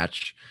individual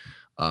match,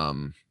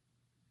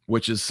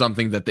 which is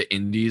something that the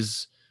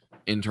indies,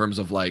 in terms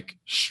of like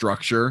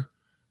structure,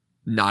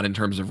 not in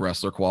terms of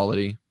wrestler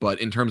quality,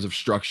 but in terms of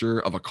structure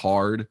of a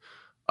card,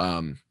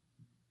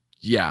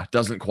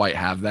 doesn't quite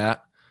have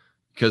that,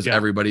 because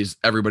everybody's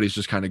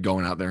just kind of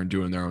going out there and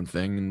doing their own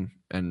thing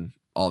and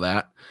all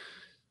that.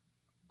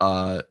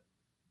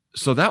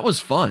 So that was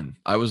fun.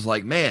 I was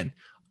like, man,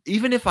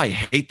 even if I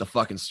hate the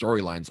fucking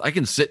storylines, I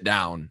can sit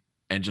down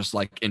and just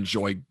like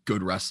enjoy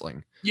good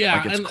wrestling.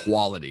 Yeah. Like, it's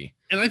quality.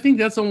 And I think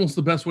that's almost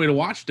the best way to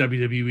watch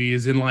WWE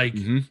is in like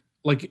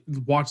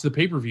watch the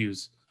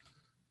pay-per-views.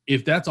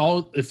 If that's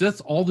all the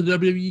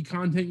WWE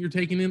content you're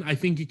taking in, I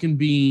think you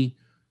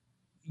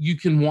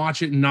can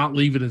watch it and not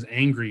leave it as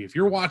angry. If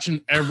you're watching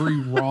every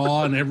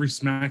Raw and every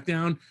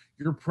SmackDown,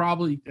 you're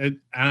probably,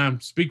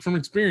 and speak from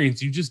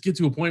experience, you just get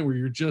to a point where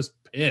you're just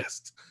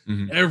pissed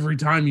every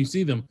time you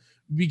see them,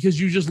 because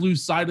you just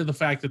lose sight of the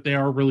fact that they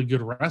are really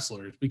good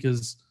wrestlers,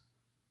 because,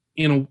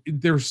 you know,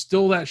 there's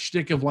still that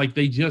shtick of like,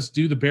 they just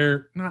do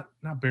the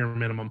not bare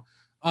minimum.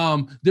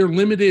 They're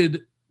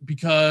limited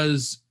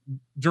because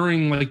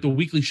during like the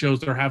weekly shows,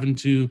 they're having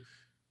to,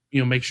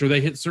 you know, make sure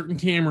they hit certain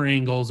camera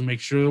angles and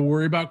make sure they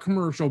worry about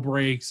commercial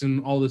breaks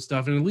and all this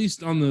stuff. And at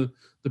least on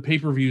the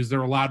pay-per-views,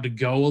 they're allowed to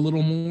go a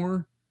little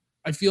more,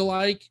 I feel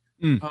like.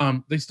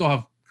 They still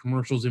have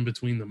commercials in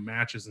between the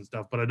matches and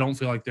stuff, but I don't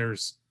feel like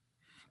there's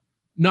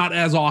not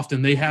as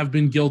often. They have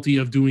been guilty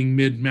of doing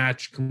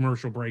mid-match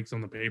commercial breaks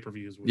on the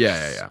pay-per-views.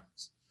 Yeah.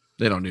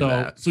 They don't do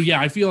that. So yeah,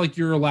 I feel like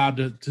you're allowed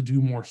to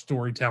do more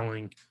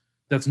storytelling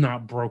that's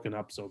not broken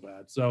up so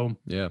bad. So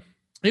Yeah.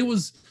 it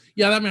was,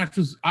 that match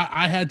was,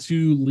 I had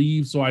to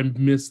leave, so I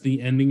missed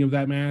the ending of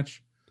that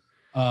match.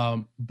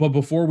 But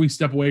before we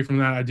step away from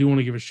that, I do want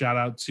to give a shout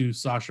out to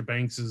Sasha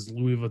Banks's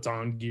Louis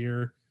Vuitton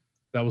gear.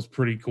 That was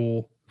pretty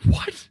cool.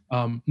 What?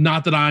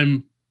 Not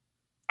that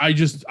I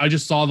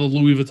just saw the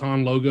Louis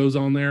Vuitton logos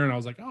on there, and I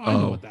was like, I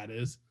know what that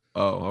is.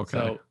 Oh, okay.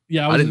 So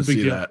yeah, I didn't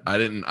see that. I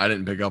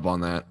didn't pick up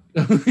on that.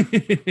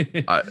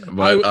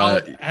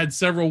 I had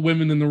several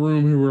women in the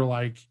room who were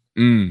like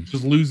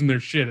just losing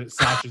their shit at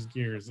Sasha's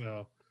gear.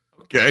 So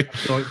okay,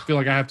 so I feel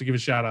like I have to give a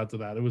shout out to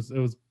that.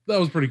 That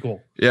was pretty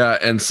cool. Yeah,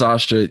 and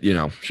Sasha,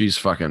 she's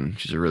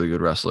a really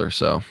good wrestler.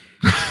 So,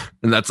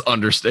 and that's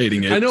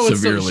understating it. I know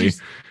severely.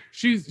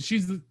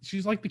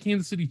 She's like the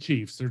Kansas City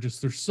Chiefs.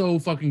 They're so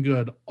fucking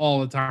good all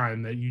the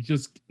time that you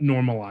just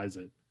normalize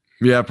it.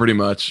 Yeah, pretty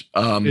much.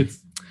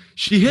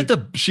 She hit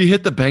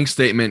the bank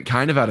statement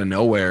kind of out of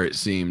nowhere, it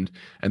seemed,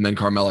 and then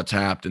Carmella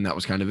tapped, and that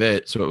was kind of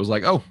it. So it was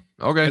like, oh,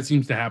 okay. That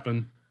seems to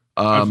happen.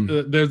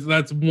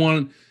 That's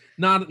one,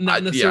 not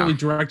necessarily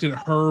directed at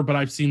her, but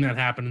I've seen that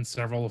happen in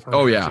several of her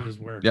matches.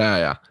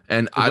 Yeah.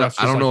 And I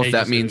don't know if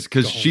that means,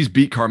 because she's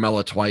beat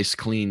Carmella twice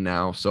clean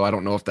now, so I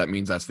don't know if that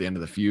means that's the end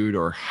of the feud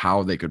or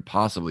how they could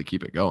possibly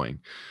keep it going.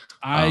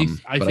 I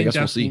guess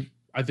we'll see.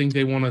 I think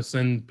they want to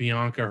send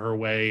Bianca her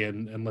way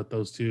and let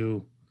those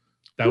two.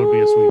 That would be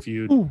a sweet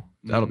feud.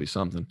 That'll be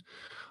something.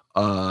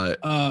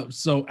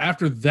 So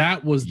after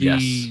that was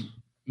the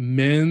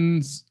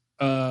men's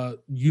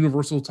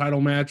universal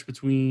title match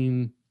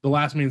between the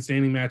last man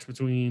standing match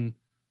between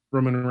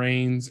Roman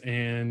Reigns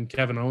and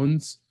Kevin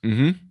Owens.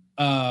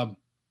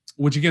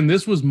 Which again,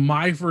 this was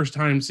my first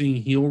time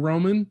seeing heel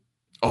Roman.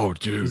 Oh,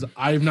 dude.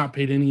 I have not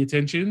paid any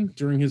attention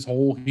during his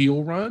whole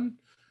heel run.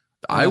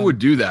 I would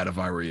do that if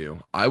I were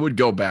you. I would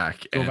go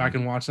back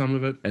and watch some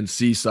of it and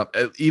see some,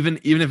 even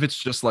if it's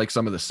just like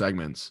some of the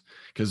segments,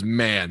 because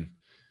man,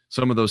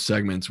 some of those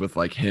segments with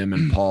like him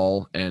and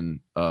Paul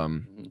and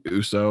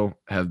Uso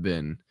have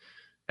been,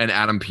 and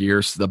Adam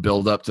Pearce, the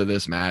build up to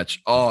this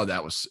match. Oh,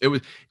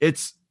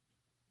 it's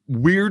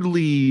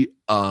weirdly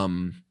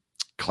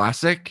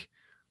classic,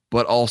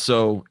 but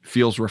also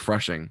feels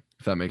refreshing,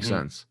 if that makes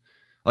sense.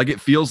 Like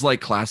it feels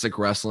like classic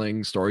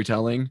wrestling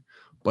storytelling,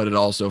 but it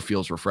also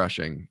feels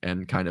refreshing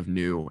and kind of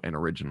new and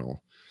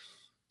original.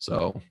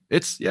 So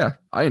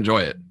I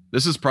enjoy it.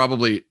 This is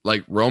probably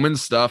like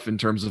Roman's stuff in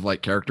terms of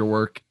like character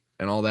work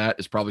and all that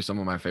is probably some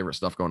of my favorite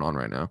stuff going on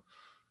right now.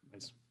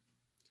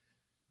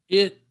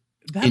 In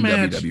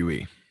match,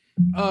 WWE.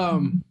 I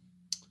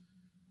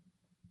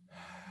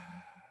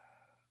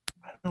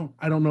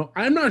don't know.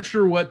 I'm not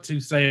sure what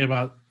to say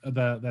about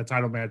that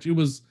title match. It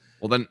was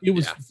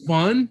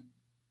fun.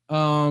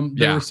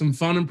 There were some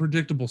fun and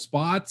predictable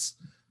spots.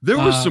 There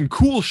was some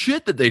cool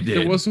shit that they did.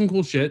 There was some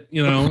cool shit,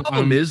 The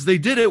problem is they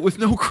did it with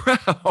no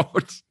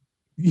crowd.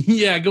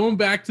 Yeah, going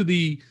back to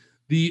the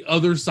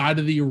other side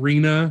of the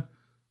arena.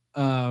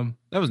 That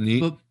was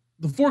neat.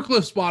 The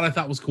forklift spot I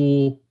thought was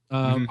cool.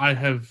 I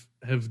have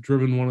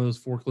driven one of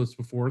those forklifts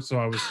before, so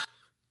I was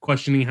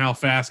questioning how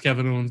fast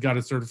Kevin Owens got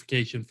a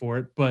certification for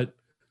it, but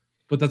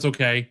that's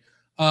okay.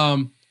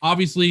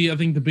 Obviously, I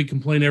think the big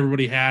complaint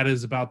everybody had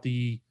is about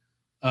the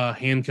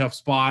handcuff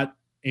spot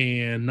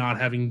and not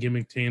having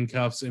gimmicked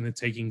handcuffs and it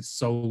taking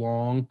so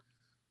long,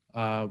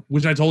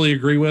 which I totally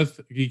agree with,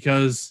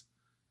 because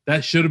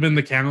that should have been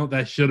the count.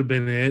 That should have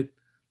been it.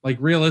 Like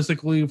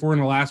realistically, if we're in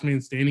a last man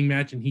standing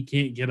match and he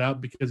can't get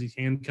up because he's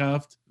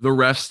handcuffed, the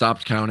ref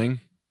stopped counting.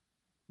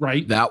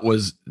 Right. That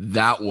was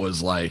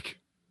like,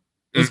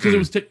 it's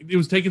because it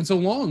was taking so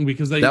long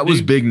because that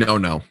was big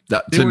no.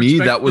 That to me,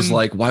 that was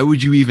like, why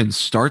would you even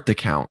start the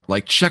count?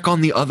 Like check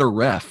on the other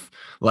ref.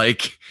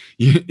 Like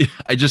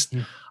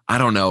I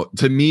don't know.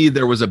 To me,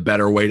 there was a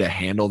better way to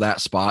handle that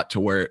spot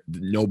to where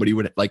nobody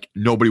would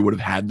have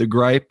had the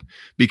gripe,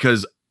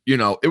 because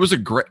it was a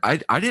great.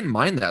 I didn't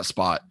mind that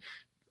spot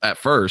at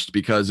first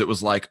because it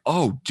was like,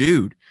 oh,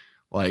 dude,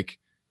 like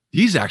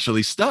he's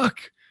actually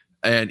stuck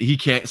and he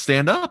can't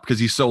stand up because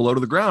he's so low to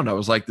the ground. I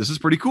was like, this is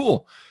pretty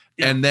cool.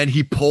 Yeah. And then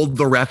he pulled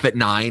the ref at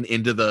 9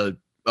 into the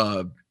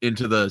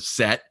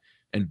set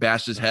and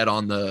bashed his head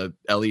on the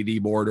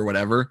LED board or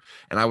whatever.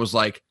 And I was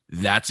like,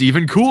 that's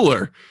even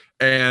cooler.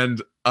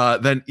 And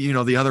then,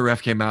 the other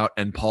ref came out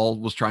and Paul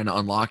was trying to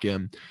unlock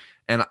him.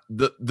 And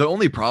the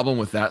only problem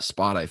with that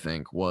spot, I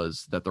think,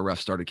 was that the ref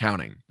started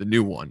counting, the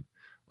new one.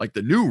 Like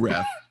the new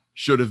ref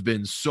should have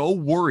been so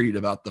worried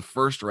about the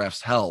first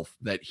ref's health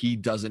that he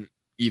doesn't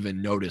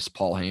even notice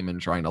Paul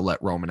Heyman trying to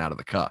let Roman out of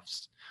the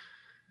cuffs.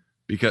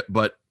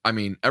 But I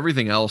mean,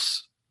 everything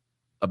else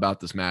about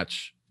this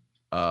match,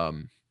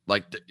 Roman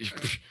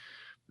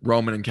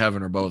and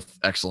Kevin are both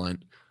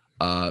excellent.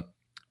 I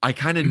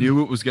kind of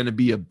knew it was going to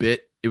be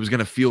it was going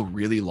to feel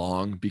really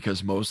long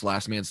because most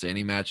last man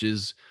standing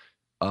matches,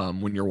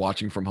 when you're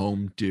watching from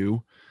home,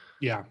 do.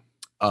 Yeah.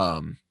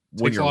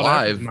 When you're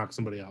live, knock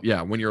somebody out.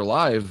 Yeah. When you're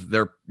live,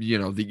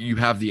 you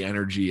have the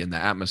energy and the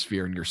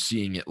atmosphere and you're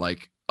seeing it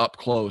like up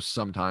close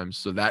sometimes.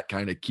 So that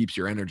kind of keeps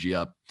your energy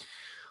up.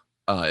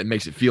 It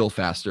makes it feel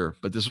faster,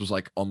 but this was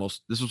like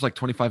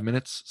 25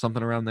 minutes,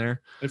 something around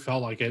there. It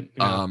felt like it.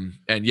 Yeah.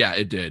 And yeah,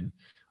 it did.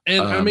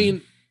 And I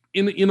mean,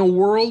 in a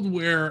world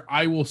where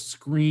I will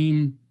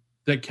scream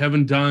that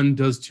Kevin Dunn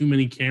does too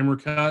many camera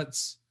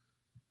cuts,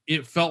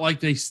 it felt like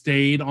they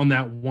stayed on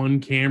that one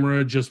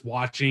camera just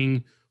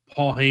watching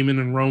Paul Heyman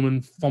and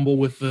Roman fumble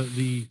with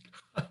the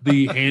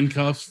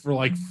handcuffs for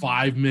like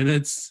 5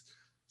 minutes.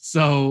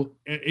 So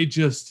it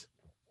just,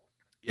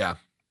 yeah.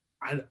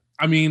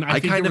 I mean, I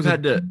kind of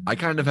had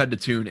to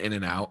tune in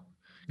and out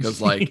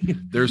because like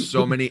there's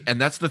so many, and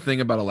that's the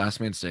thing about a last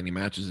man standing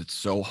match is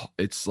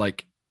it's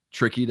like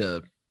tricky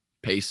to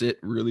pace it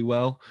really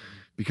well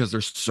because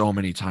there's so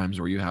many times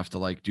where you have to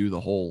like do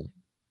the whole,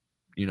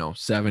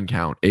 7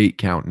 count, 8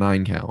 count,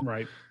 9 count.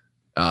 Right.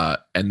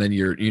 And then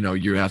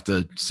you have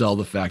to sell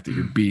the fact that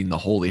you're beating the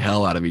holy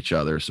hell out of each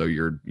other. So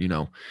you're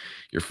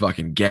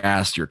fucking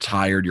gassed, you're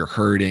tired, you're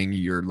hurting,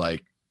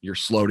 you're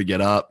slow to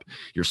get up,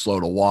 you're slow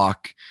to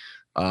walk.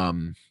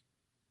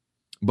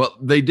 But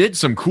they did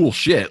some cool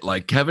shit.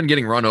 Like Kevin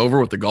getting run over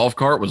with the golf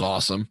cart was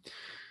awesome.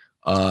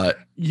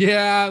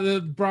 Yeah,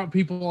 that brought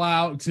people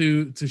out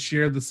to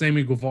share the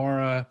Sammy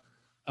Guevara,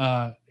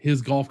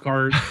 his golf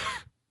cart,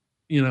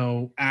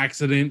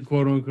 accident,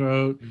 quote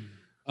unquote.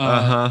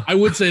 I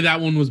would say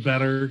that one was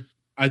better.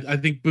 I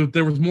think, but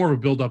there was more of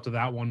a build up to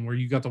that one where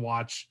you got to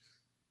watch,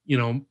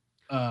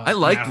 I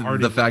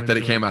liked the fact that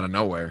it came out of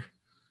nowhere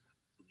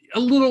a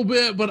little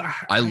bit, but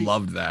I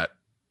loved that.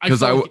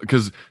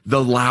 Because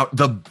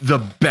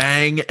the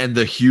bang and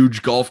the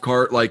huge golf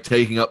cart like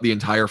taking up the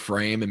entire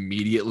frame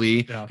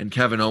immediately, and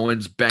Kevin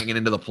Owens banging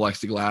into the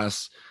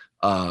plexiglass,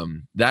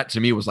 that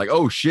to me was like,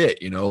 oh shit,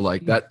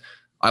 that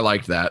I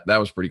liked that. That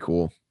was pretty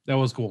cool. That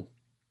was cool.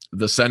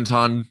 The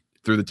senton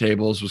through the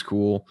tables was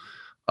cool.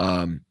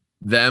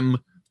 Them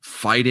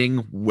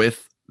fighting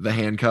with the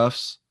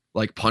handcuffs,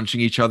 like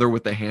punching each other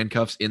with the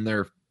handcuffs in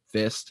their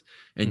fist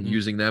and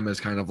using them as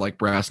kind of like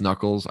brass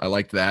knuckles. I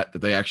liked that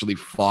they actually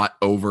fought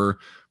over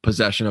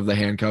possession of the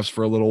handcuffs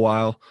for a little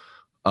while.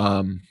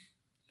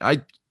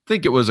 I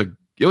think it was a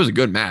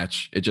good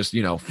match. It just,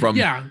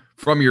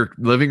 from your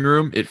living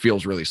room, it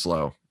feels really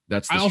slow.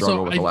 That's the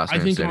struggle with the last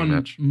man standing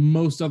match.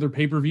 Most other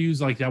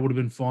pay-per-views, like that would have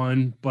been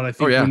fun, but I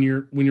think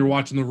when you're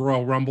watching the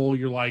Royal Rumble,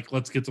 you're like,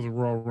 let's get to the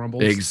Royal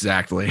Rumble.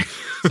 Exactly.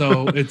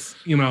 So it's,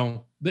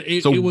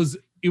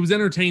 it was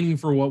entertaining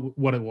for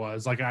what it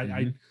was. Like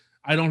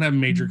I don't have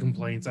major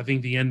complaints. I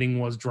think the ending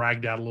was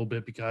dragged out a little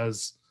bit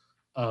because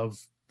of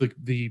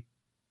the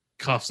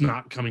cuffs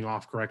not coming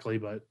off correctly,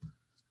 but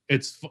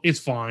it's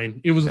fine.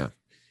 It was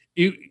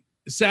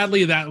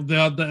sadly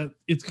that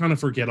it's kind of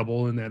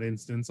forgettable in that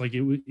instance. Like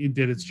it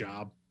did its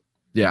job.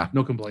 Yeah,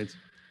 no complaints.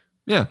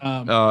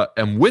 Yeah.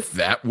 And with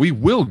that, we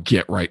will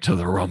get right to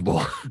the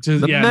Rumble,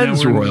 the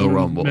men's Royal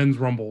Rumble, men's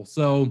Rumble.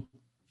 So,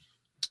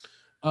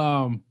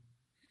 doing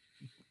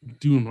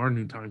our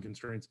new time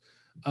constraints.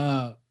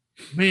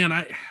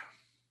 Man,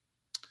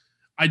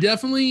 I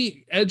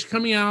definitely Edge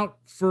coming out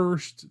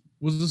first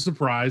was a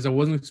surprise. I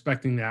wasn't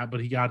expecting that,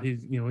 but he got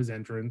his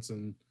entrance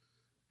and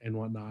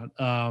whatnot.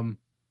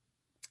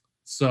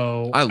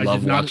 So I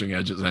love watching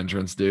Edge's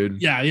entrance,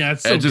 dude. Yeah,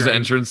 it's so Edge's great.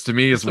 Entrance to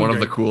me is one of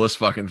the coolest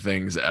fucking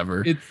things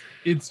ever.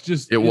 It's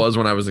just it was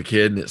when I was a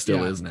kid, and it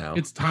still is now.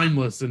 It's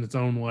timeless in its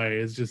own way.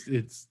 It's just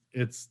it's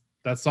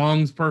that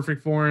song's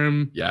perfect for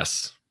him.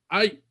 Yes.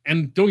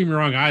 And don't get me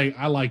wrong,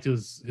 I liked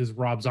his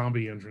Rob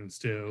Zombie entrance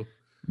too.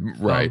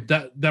 Right.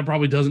 That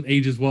probably doesn't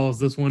age as well as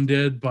this one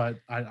did, but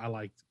I've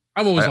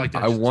always liked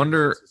it. I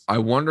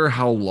wonder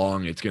how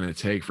long it's going to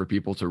take for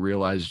people to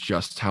realize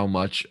just how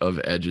much of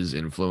Edge's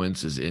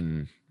influence is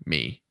in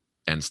me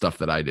and stuff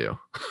that I do.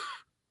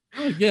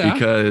 Yeah.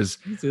 Because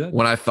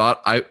when I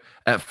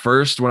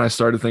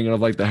started thinking of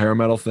like the hair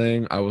metal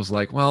thing, I was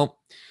like, well,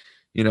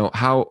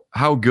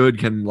 how good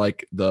can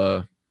like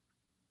the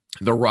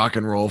rock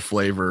and roll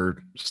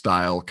flavor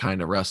style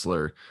kind of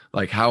wrestler,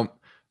 like how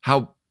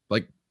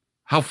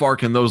far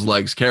can those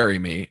legs carry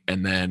me?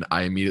 And then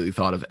I immediately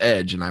thought of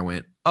Edge and I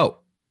went, oh,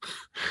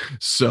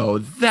 so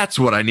that's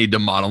what I need to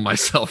model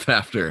myself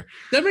after.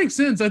 That makes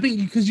sense. I think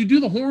because you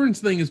do the horns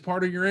thing as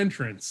part of your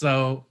entrance.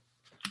 So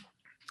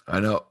I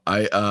know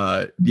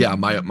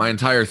my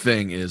entire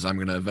thing is I'm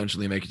going to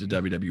eventually make it to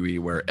WWE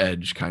where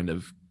Edge kind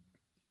of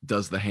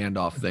does the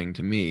handoff thing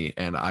to me.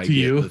 And I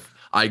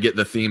get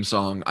the theme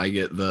song. I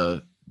get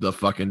the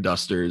fucking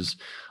dusters.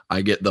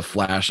 I get the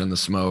flash and the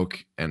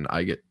smoke. And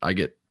I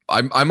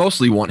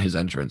mostly want his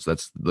entrance.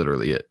 That's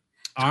literally it.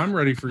 I'm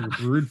ready for your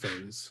Brood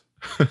phase.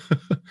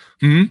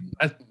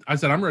 I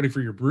said I'm ready for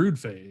your Brood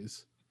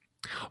phase.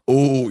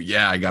 Oh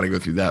yeah, I got to go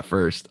through that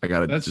first. I got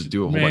to just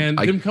do a whole. Man,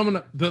 them coming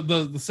up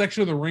the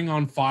section of the ring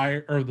on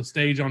fire or the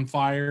stage on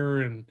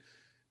fire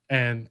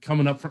and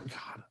coming up from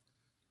God.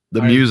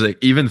 The music,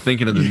 even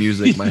thinking of the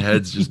music, my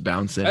head's just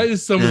bouncing. That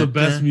is some of the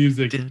best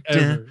music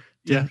ever.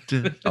 Yeah.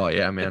 Oh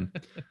yeah, man.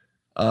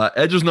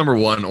 Edge was number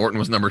 1. Orton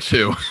was number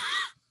 2.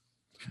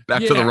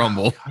 Back to the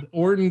Rumble. God,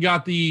 Orton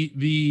got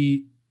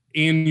the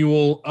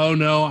annual, oh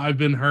no, I've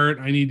been hurt,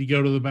 I need to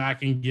go to the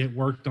back and get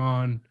worked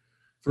on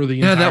for the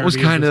Yeah, that was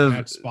entirety kind of of this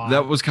match spot.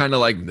 that was kind of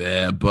like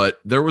there, but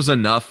there was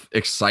enough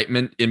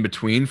excitement in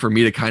between for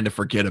me to kind of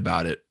forget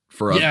about it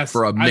for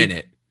a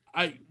minute.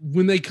 I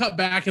when they cut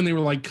back and they were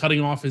like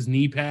cutting off his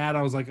knee pad,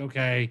 I was like,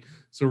 okay,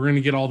 so we're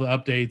gonna get all the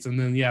updates, and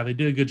then yeah, they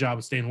did a good job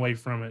of staying away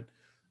from it.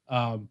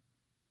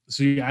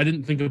 So yeah, I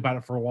didn't think about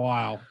it for a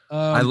while.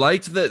 I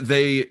liked that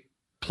they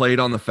played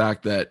on the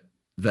fact that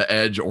the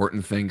Edge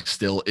Orton thing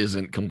still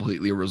isn't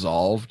completely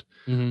resolved.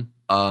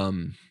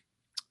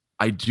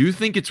 I do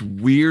think it's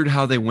weird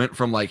how they went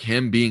from like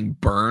him being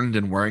burned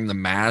and wearing the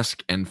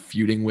mask and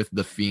feuding with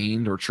the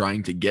Fiend or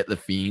trying to get the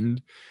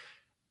Fiend.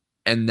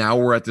 And now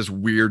we're at this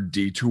weird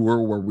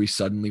detour where we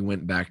suddenly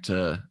went back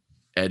to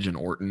Edge and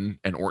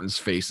Orton's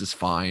face is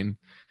fine.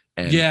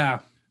 And yeah,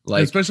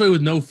 like especially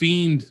with no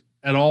Fiend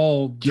at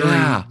all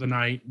during the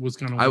night was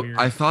kind of weird.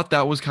 I thought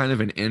that was kind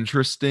of an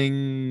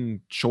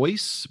interesting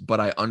choice, but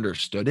I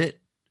understood it.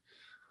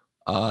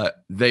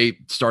 They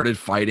started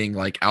fighting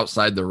like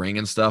outside the ring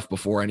and stuff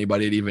before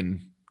anybody had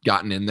even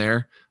gotten in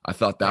there. I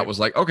thought that was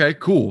like, okay,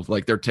 cool.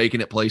 Like they're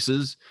taking it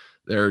places.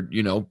 They're,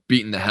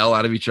 beating the hell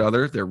out of each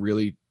other. They're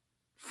really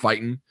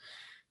fighting.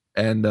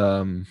 And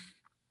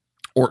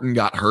Orton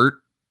got hurt,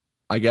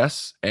 I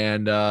guess.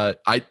 And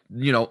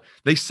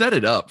they set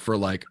it up for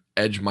like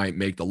Edge might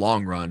make the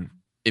long run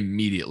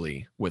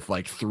immediately with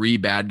like 3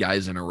 bad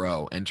guys in a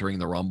row entering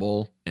the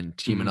Rumble and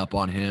teaming up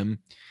on him.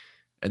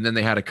 And then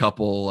they had a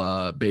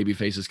couple baby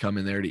faces come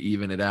in there to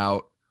even it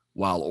out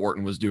while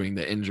Orton was doing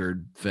the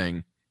injured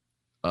thing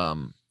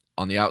on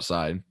the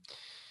outside.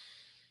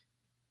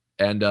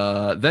 And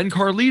then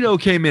Carlito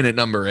came in at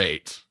number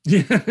 8.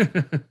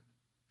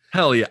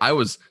 Hell yeah. I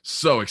was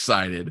so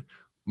excited.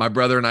 My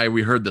brother and I,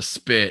 we heard the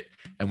spit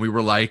and we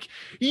were like,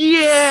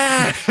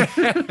 yeah.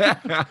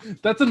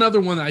 That's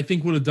another one that I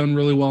think would have done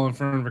really well in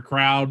front of a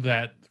crowd,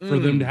 that for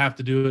them to have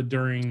to do it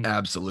during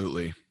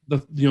absolutely the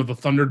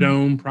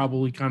Thunderdome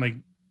probably kind of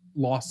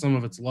lost some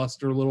of its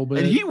luster a little bit.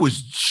 And he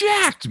was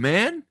jacked,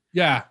 man.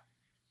 Yeah.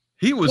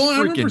 He was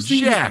freaking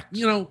jacked.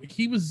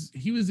 He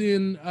was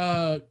in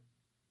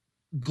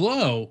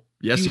Glow.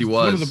 Yes, he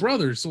was one of the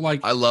brothers. So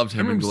like I loved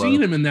him. I remember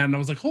seeing him in that and I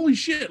was like, holy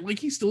shit, like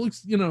he still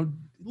looks,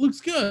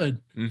 looks good.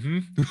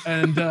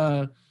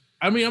 And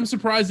I'm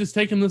surprised it's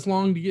taken this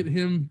long to get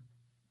him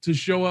to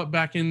show up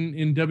back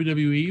in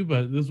WWE,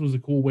 but this was a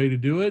cool way to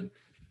do it.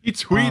 He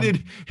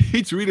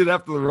tweeted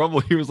after the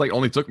Rumble, he was like,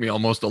 only took me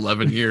almost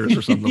 11 years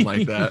or something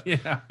like that.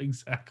 Yeah,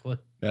 exactly.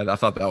 Yeah, I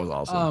thought that was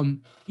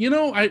awesome. We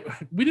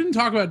didn't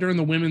talk about during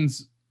the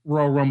women's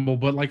Royal Rumble,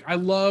 but like I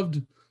loved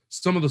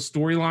some of the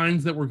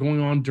storylines that were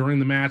going on during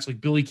the match,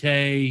 like Billie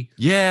Kay.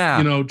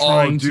 Yeah.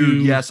 Trying to.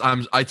 Yes,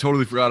 I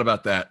totally forgot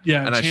about that.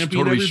 Yeah. And I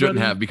totally shouldn't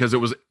have, because it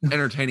was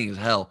entertaining as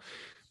hell.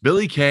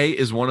 Billie Kay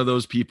is one of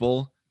those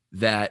people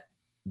that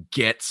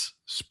gets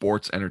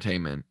sports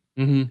entertainment.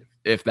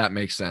 If that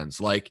makes sense.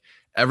 Like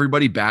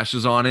everybody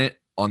bashes on it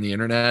on the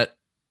internet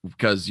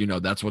because,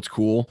 that's what's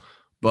cool.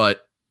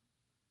 But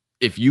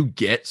if you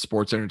get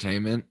sports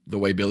entertainment the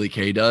way Billie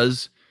Kay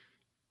does,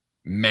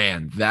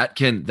 man, that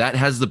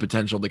has the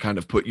potential to kind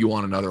of put you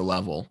on another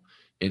level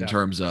in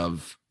terms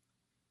of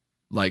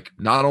like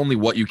not only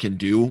what you can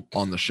do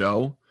on the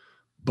show,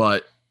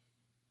 but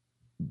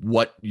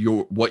what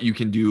you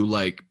can do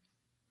like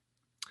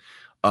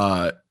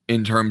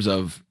in terms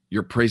of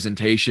your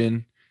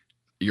presentation,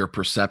 your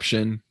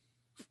perception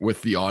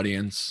with the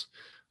audience.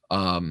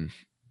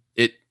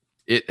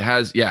 It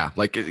has,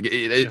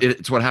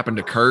 it's what happened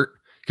to Kurt,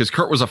 because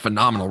Kurt was a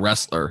phenomenal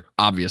wrestler,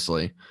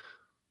 obviously,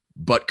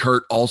 but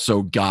Kurt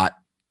also got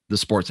the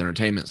sports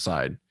entertainment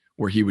side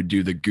where he would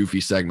do the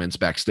goofy segments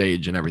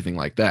backstage and everything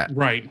like that.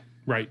 Right.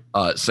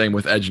 Same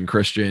with Edge and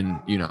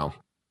Christian.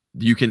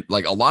 You can,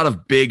 like, a lot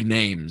of big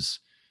names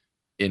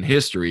in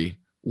history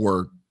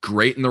were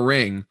great in the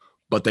ring,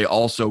 but they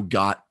also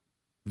got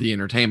the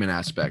entertainment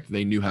aspect.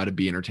 They knew how to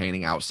be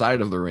entertaining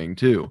outside of the ring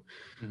too.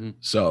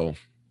 So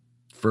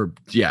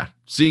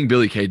seeing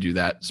Billie Kay do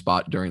that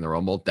spot during the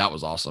Rumble, that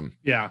was awesome.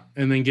 Yeah.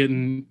 And then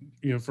getting,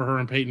 for her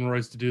and Peyton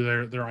Royce to do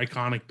their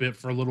iconic bit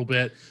for a little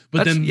bit,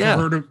 but then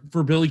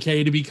for Billie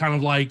Kay to be kind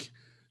of like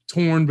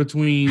torn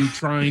between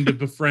trying to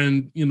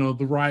befriend,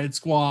 the Riot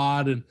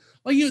Squad, and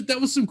like, that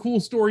was some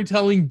cool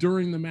storytelling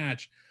during the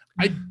match.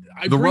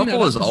 The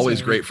Rumble is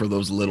always great for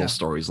those little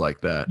stories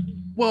like that.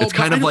 Well, it's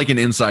kind of like an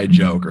inside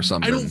joke or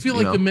something. I don't feel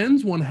like the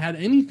men's one had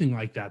anything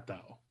like that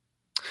though.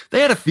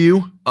 They had a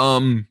few.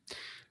 I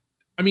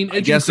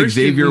guess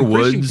Xavier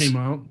Woods came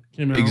out.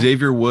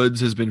 Xavier Woods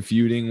has been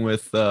feuding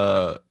with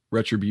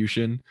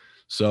Retribution,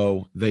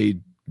 so they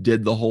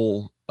did the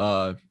whole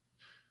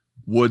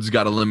Woods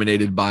got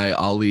eliminated by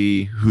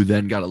Ali, who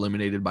then got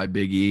eliminated by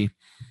Big E.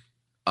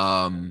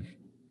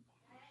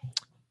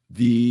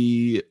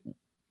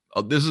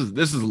 This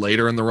is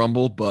later in the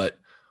Rumble, but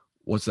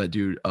what's that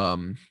dude?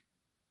 Omar,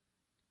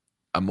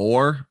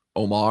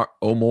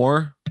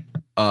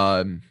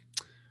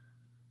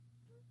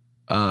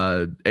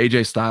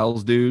 AJ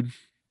Styles dude,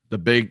 the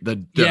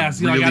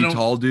really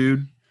tall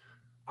dude.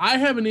 I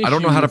have an issue. I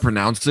don't know how to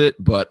pronounce it,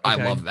 but I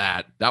love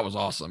that. That was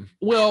awesome.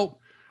 Well,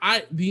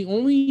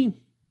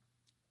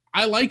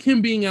 I like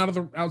him being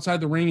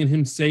outside the ring and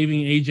him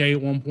saving AJ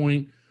at one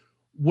point.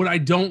 What I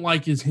don't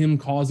like is him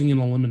causing an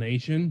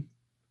elimination.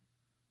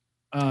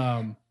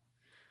 Yeah,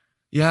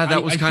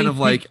 that was kind of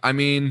like, I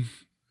mean,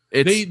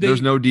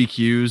 there's no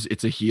DQs.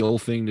 It's a heel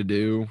thing to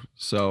do.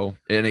 So,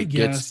 and it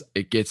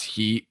gets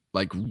heat,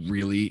 like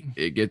really,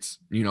 it gets,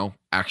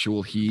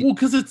 actual heat. Well,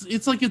 because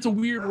it's a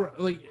weird,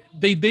 like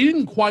they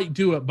didn't quite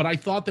do it, but I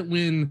thought that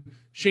when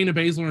Shayna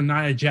Baszler and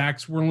Nia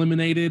Jax were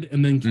eliminated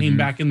and then came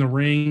back in the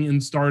ring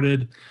and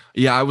started.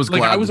 Yeah, I was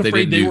glad I was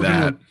afraid they were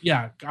that.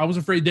 I was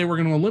afraid they were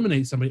going to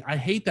eliminate somebody. I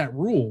hate that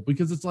rule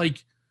because it's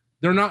like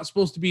they're not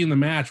supposed to be in the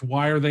match.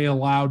 Why are they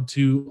allowed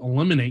to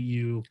eliminate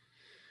you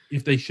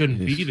if they shouldn't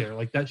be there?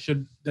 Like that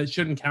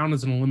shouldn't count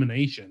as an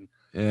elimination.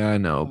 Yeah, I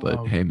know,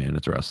 but hey, man,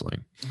 it's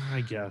wrestling.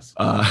 I guess.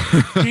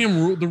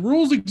 Damn, the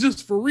rules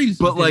exist for reasons.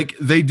 But like,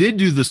 they did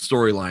do the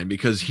storyline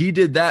because he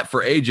did that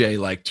for AJ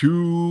like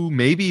 2,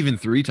 maybe even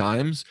 3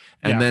 times.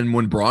 And then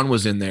when Braun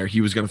was in there, he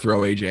was going to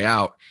throw AJ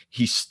out.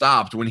 He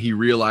stopped when he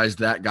realized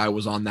that guy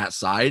was on that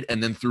side,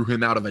 and then threw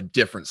him out of a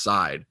different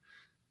side.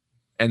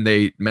 And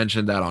they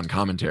mentioned that on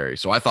commentary,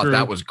 so I thought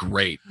that was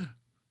great.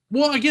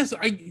 Well, I guess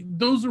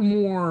those are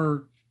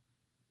more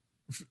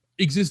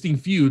existing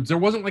feuds. There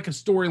wasn't like a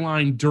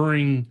storyline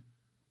during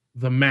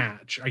the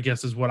match, I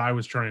guess is what I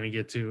was trying to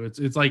get to.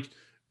 It's like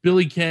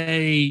Billy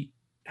Kay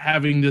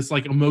having this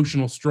like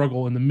emotional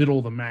struggle in the middle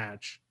of the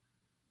match.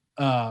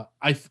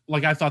 I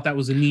thought that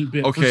was a neat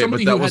bit. Okay,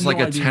 but that was like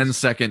a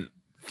 10-second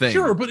thing.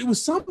 Sure, but it was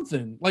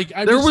something. Like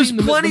there was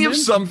plenty of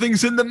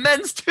somethings in the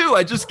men's too.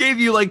 I just gave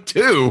you like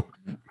 2.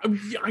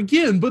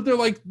 Again, but they're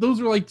like,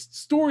 those are like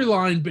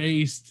storyline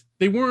based.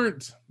 They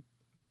weren't.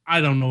 I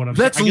don't know what I'm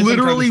saying. That's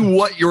literally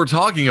what you're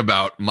talking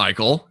about,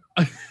 Michael.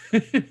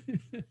 You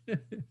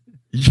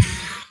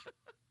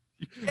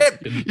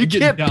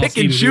can't pick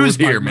and choose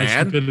here,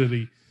 man.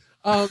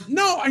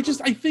 No, I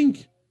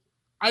think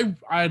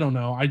I don't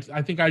know.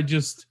 I think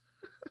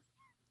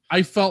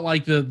I felt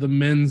like the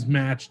men's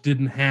match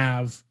didn't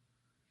have,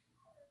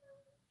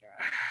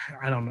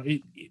 I don't know.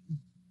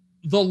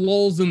 The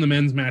lulls in the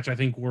men's match, I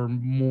think, were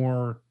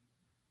more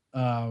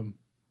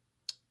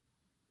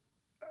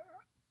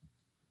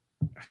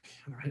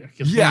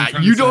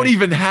you don't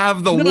even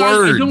have the words.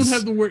 I don't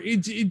have the word. I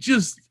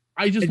just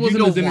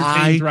wasn't as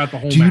entertained throughout the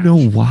whole match. Do you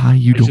know why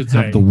you don't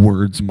have the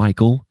words,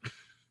 Michael?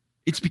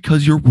 It's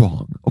because you're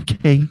wrong,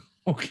 okay?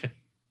 Okay.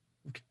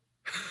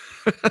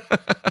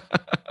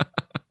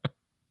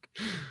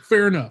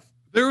 Fair enough.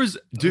 There was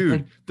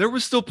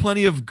still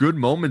plenty of good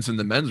moments in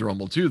the men's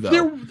rumble too, though.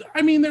 There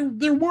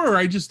were.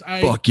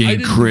 I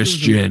fucking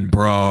Christian,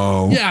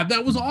 bro. Yeah,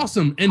 that was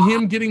awesome. And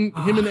him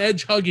and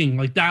Edge hugging,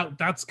 like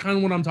that's kind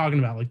of what I'm talking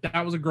about. Like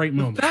that was a great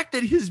moment. The fact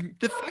that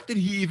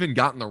he even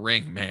got in the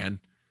ring, man.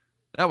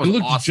 That was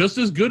looked awesome. Just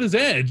as good as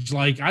Edge.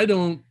 Like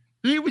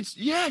he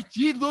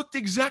looked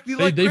exactly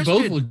like they Christian.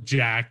 both looked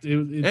jacked. He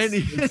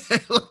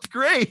looked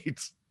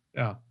great.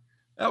 Yeah.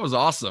 That was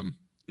awesome.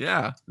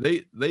 Yeah.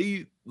 They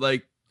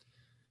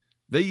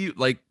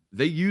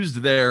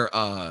used their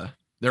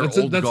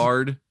old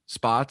guard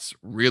spots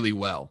really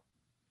well.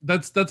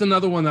 That's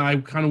another one that I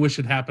kind of wish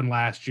had happened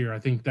last year. I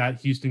think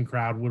that Houston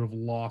crowd would have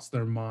lost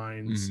their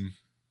minds. Mm-hmm.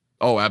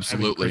 Oh,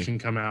 absolutely. Christian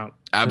come out.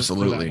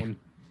 Absolutely.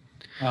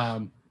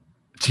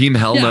 Team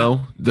Hell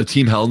No, the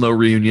Team Hell No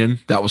reunion.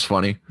 That was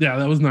funny. Yeah,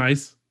 that was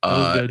nice. That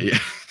was good.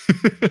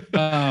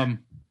 Yeah.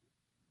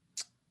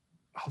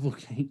 Look,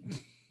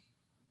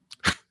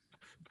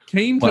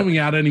 Kane coming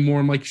out anymore.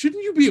 I'm like,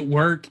 shouldn't you be at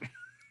work?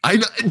 I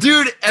know,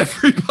 dude,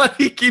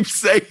 everybody keeps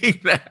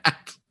saying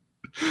that.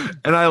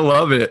 And I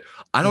love it.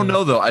 I don't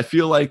know, though. I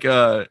feel like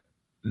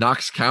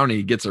Knox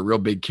County gets a real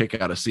big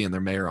kick out of seeing their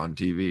mayor on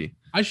TV.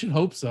 I should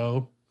hope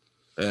so.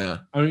 Yeah.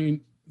 I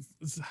mean,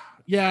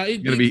 yeah.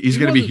 He's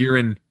going to be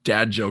hearing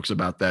dad jokes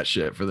about that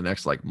shit for the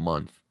next,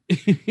 month.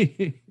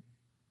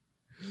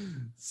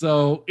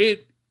 So,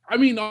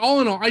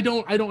 all in all, I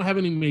don't have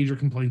any major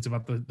complaints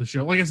about the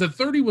show. Like I said,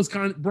 30 was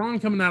Braun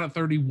coming out at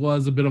 30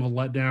 was a bit of a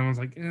letdown. I was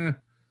like,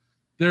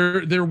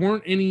 There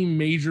weren't any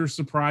major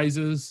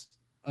surprises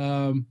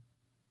to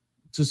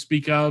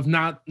speak of.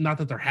 Not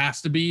that there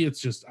has to be. It's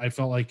just I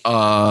felt like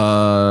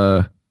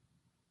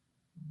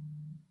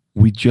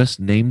we just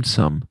named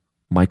some,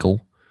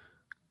 Michael.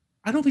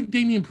 I don't think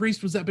Damian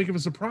Priest was that big of a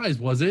surprise,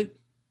 was it?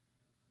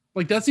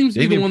 Like that seems to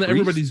be the one that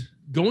everybody's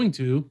going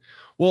to.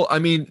 Well, I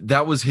mean,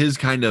 that was his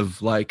kind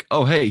of like,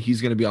 oh hey,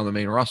 he's going to be on the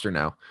main roster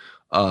now.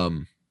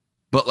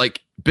 But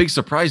big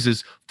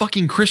surprises,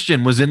 fucking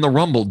Christian was in the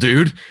Rumble,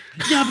 dude.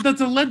 Yeah, but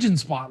that's a legend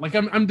spot. Like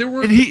there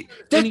were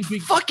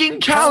that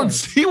fucking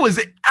counts. He was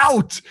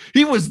out.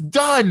 He was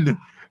done.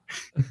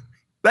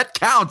 That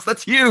counts.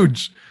 That's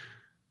huge.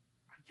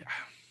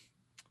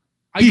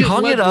 He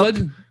hung it up.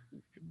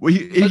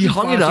 He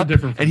hung it up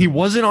and he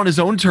wasn't on his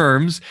own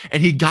terms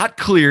and he got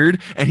cleared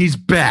and he's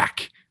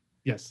back.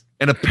 Yes.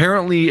 And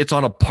apparently it's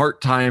on a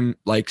part-time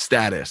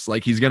status.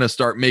 Like he's going to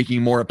start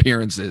making more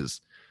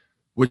appearances.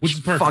 Which is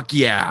perfect. Fuck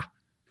yeah.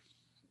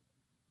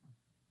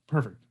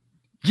 Perfect.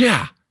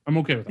 Yeah. I'm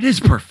okay with that. It is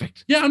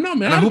perfect. Yeah, I'm not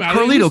mad about it. I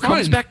hope Carlito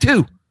comes back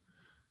too.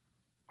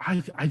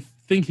 I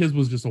think his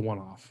was just a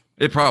one-off.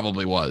 It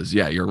probably was.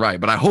 Yeah, you're right.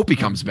 But I hope he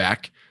comes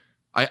back.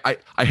 I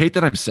hate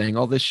that I'm saying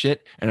all this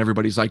shit and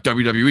everybody's like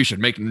WWE should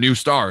make new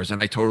stars,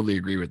 and I totally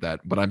agree with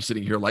that. But I'm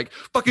sitting here like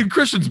fucking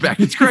Christian's back.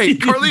 It's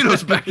great.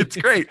 Carlito's back. It's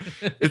great.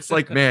 It's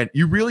like, man,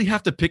 you really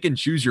have to pick and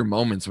choose your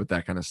moments with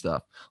that kind of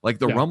stuff. Like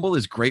the Rumble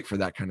is great for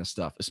that kind of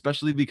stuff,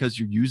 especially because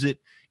you use it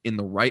in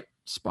the right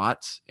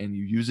spots and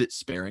you use it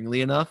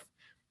sparingly enough.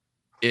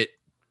 It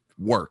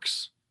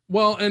works.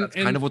 Well, that's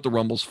kind of what the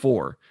Rumble's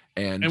for.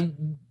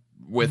 And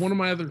with one of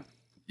my other.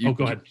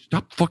 Go ahead.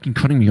 Stop fucking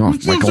cutting me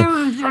off, Michael.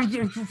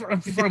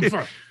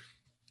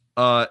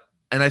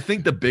 And I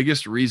think the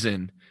biggest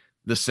reason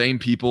the same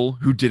people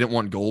who didn't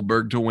want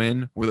Goldberg to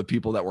win were the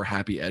people that were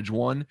happy Edge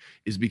won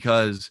is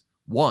because,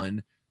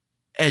 one,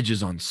 Edge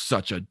is on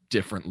such a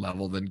different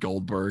level than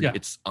Goldberg. Yeah.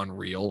 It's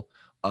unreal.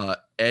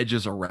 Edge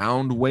is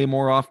around way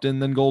more often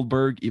than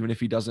Goldberg, even if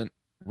he doesn't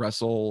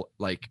wrestle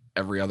like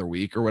every other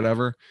week or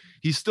whatever.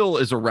 He still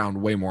is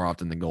around way more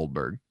often than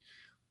Goldberg.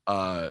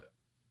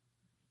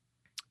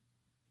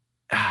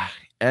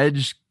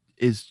 Edge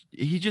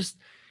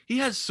he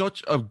has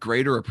such a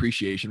greater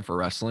appreciation for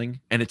wrestling,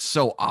 and it's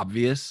so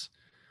obvious.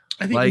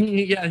 I think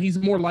he's a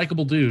more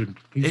likable dude.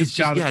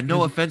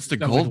 No offense to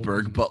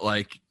Goldberg, but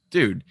like,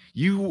 dude,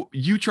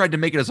 you tried to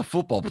make it as a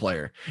football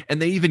player, and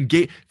they even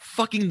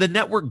the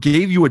network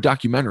gave you a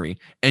documentary,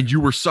 and you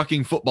were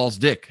sucking football's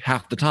dick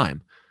half the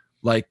time.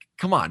 Like,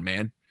 come on,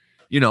 man.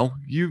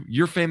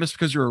 You're famous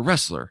because you're a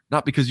wrestler,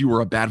 not because you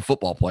were a bad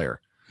football player.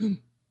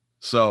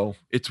 So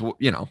it's,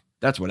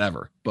 that's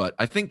whatever. But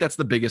I think that's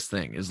the biggest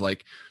thing is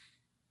like,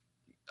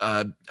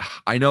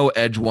 I know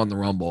Edge won the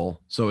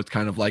Rumble, so it's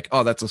kind of like,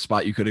 oh, that's a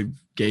spot you could have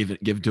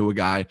give to a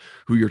guy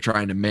who you're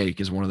trying to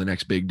make as one of the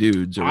next big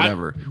dudes or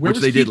whatever, which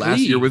they did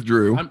last year with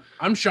Drew.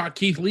 I'm shocked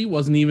Keith Lee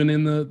wasn't even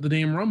in the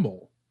damn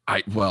Rumble.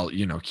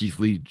 Keith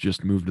Lee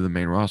just moved to the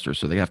main roster,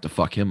 so they have to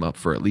fuck him up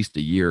for at least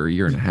a year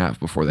and a half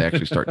before they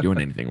actually start doing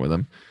anything with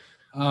him.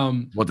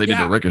 What they did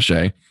to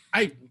Ricochet.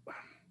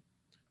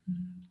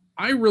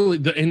 I really,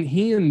 and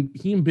he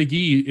and Big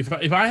E, if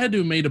I had to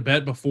have made a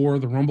bet before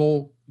the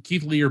Rumble,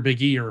 Keith Lee or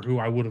Big E are who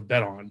I would have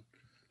bet on.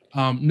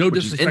 Which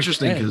is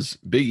interesting because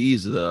Big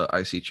E's the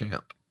IC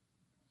champ.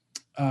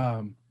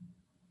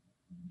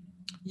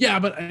 Yeah,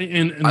 but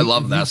and I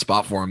love that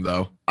spot for him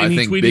though. I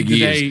think Big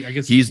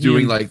E he's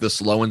doing like the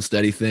slow and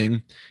steady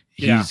thing.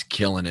 He's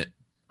killing it.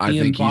 I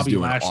think he's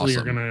doing Lashley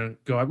awesome. Are gonna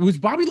go out.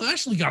 Which Bobby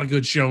Lashley got a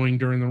good showing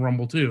during the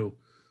Rumble too.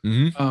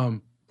 Mm-hmm.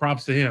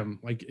 Props to him.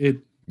 Like it.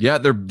 Yeah,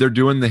 they're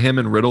doing the him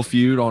and Riddle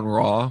feud on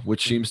Raw,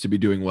 which seems to be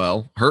doing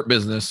well. Hurt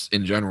Business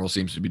in general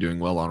seems to be doing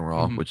well on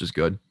Raw, which is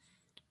good.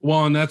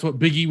 Well, and that's what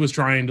Big E was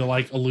trying to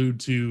like allude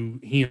to.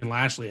 He and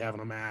Lashley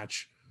having a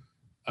match,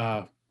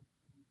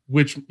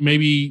 which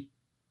maybe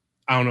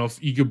I don't know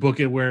if you could book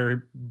it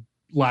where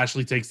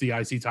Lashley takes the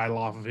IC title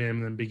off of him,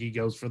 and then Big E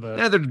goes for the.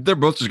 Yeah, they're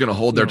both just gonna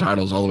hold their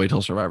titles all the way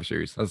till Survivor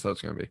Series. That's how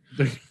it's gonna be.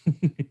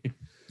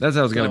 That's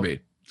how it's gonna be.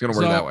 It's gonna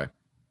work that way.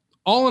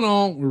 All in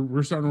all,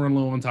 we're starting to run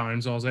low on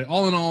time, so I'll say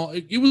all in all,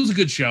 it was a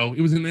good show.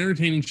 It was an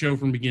entertaining show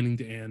from beginning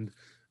to end.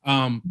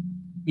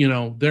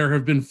 There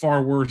have been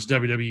far worse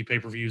WWE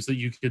pay-per-views that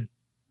you could.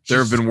 There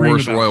have been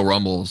worse Royal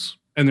Rumbles,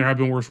 and there have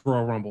been worse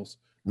Royal Rumbles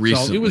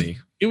recently.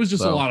 So it was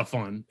just a lot of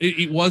fun.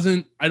 It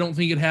wasn't. I don't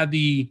think it had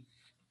the.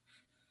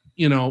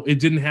 It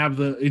didn't have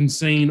the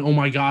insane oh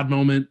my god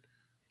moment.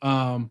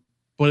 But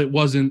it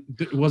wasn't.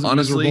 It wasn't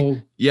honestly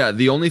miserable. Yeah.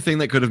 The only thing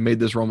that could have made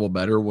this Rumble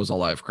better was a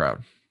live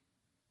crowd.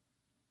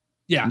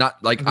 Yeah,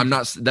 not like I'm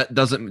not. That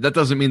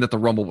doesn't mean that the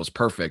Rumble was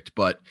perfect,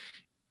 but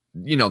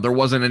there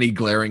wasn't any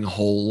glaring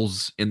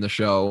holes in the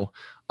show.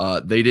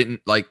 They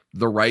didn't like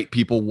the right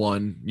people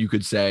won. You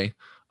could say.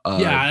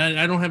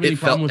 I don't have any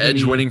problem with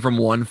Edge winning from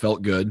one.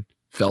 Felt good.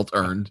 Felt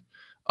earned.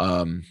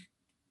 I'm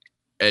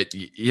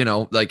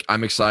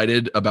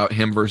excited about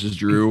him versus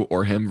Drew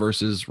or him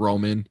versus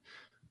Roman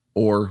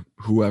or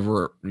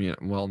whoever.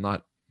 Well,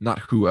 not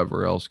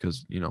whoever else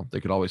because they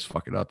could always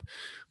fuck it up,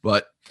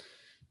 but.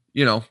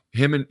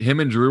 Him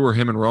and Drew or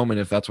him and Roman,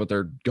 if that's what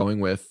they're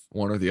going with,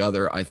 one or the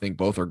other, I think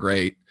both are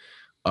great.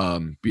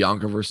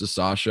 Bianca versus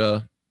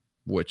Sasha,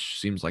 which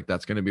seems like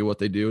that's going to be what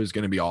they do, is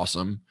going to be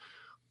awesome.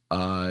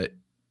 They're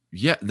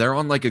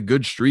on like a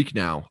good streak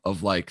now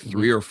of like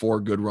 3 or 4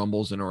 good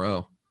Rumbles in a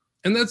row.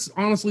 And that's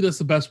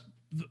the best.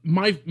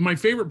 My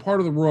favorite part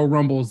of the Royal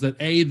Rumble is that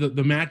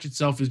the match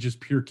itself is just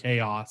pure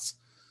chaos.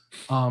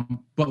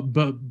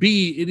 But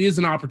B, it is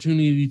an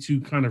opportunity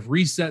to kind of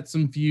reset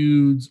some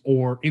feuds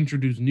or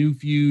introduce new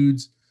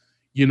feuds.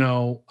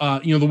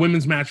 The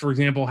women's match, for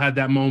example, had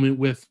that moment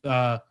with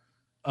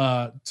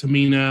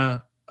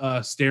Tamina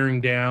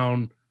staring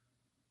down.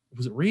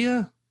 Was it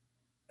Rhea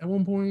at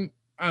one point?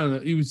 I don't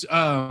know. It was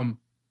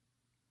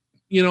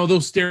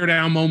those stare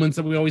down moments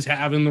that we always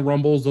have in the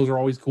Rumbles. Those are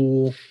always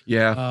cool.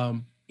 Yeah.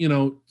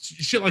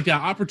 Shit like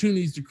that,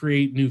 opportunities to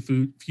create new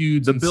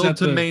feuds. The build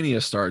to Mania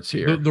starts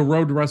here. The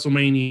road to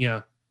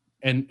WrestleMania.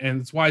 And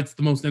it's why it's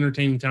the most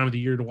entertaining time of the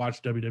year to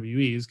watch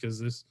WWE is because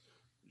this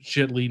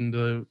shit leading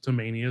to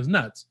Mania is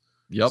nuts.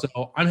 Yep.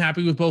 So I'm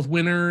happy with both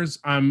winners.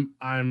 I'm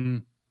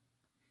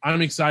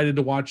I'm excited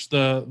to watch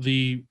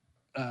the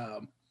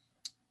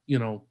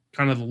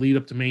kind of the lead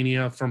up to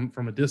Mania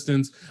from a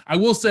distance. I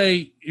will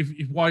say,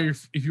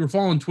 if you're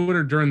following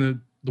Twitter during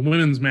the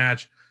women's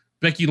match,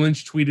 Becky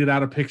Lynch tweeted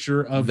out a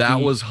picture of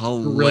that was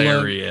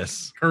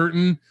hilarious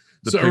curtain.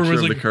 The picture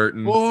of the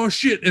curtain. Oh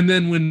shit! And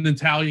then when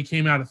Natalya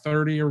came out at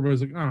 30, everybody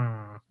was like,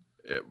 ah.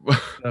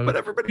 But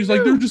everybody was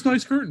like, they're just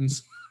nice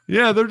curtains.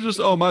 Yeah, they're just,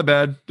 oh, my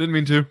bad. Didn't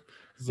mean to.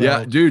 So,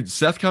 yeah, dude,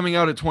 Seth coming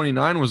out at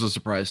 29 was a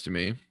surprise to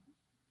me.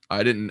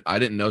 I didn't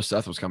know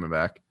Seth was coming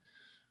back.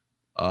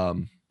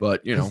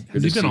 But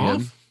has he been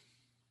off?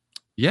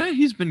 Yeah,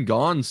 he's been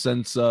gone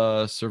since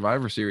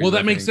Survivor Series. Well,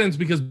 that makes sense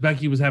because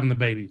Becky was having the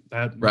baby.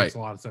 That makes a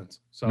lot of sense.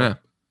 So, yeah.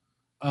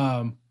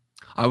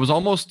 I was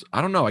almost,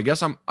 I don't know. I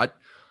guess I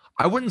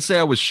wouldn't say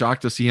I was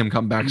shocked to see him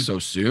come back so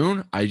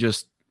soon. I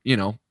just, he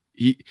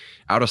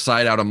out of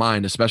sight, out of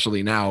mind,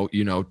 especially now,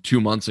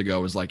 2 months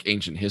ago is like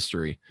ancient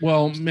history.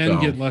 Well, men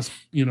get less,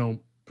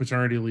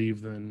 paternity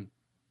leave than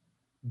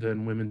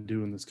women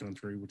do in this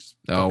country, which is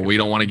we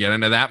don't want to get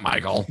into that,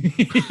 Michael.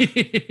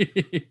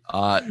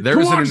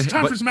 There's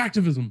time for some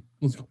activism.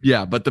 Let's go.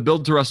 Yeah, but the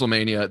build to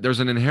WrestleMania, there's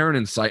an inherent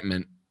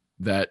incitement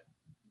that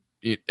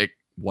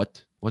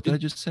what did I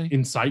just say?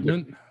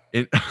 Incitement?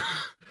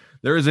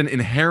 There is an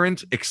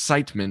inherent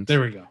excitement. There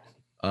we go.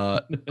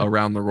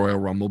 Around the Royal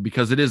Rumble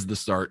because it is the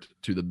start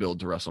to the build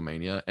to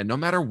WrestleMania, and no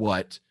matter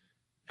what,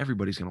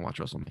 everybody's gonna watch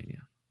WrestleMania.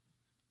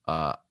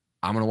 I'm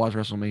gonna watch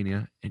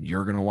WrestleMania, and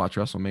you're gonna watch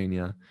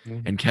WrestleMania.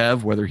 Mm-hmm. And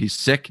Kev, whether he's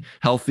sick,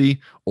 healthy,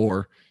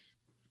 or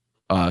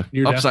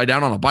upside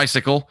down on a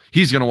bicycle,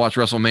 he's gonna watch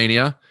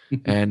WrestleMania.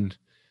 And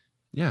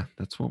yeah,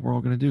 that's what we're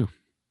all gonna do.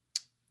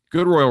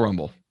 Good Royal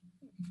Rumble.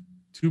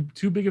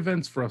 Two big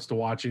events for us to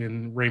watch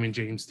in Raymond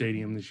James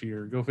Stadium this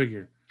year. Go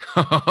figure.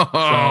 This is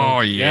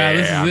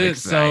it.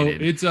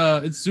 Excited. So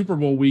it's Super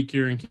Bowl week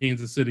here in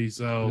Kansas City.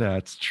 So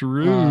that's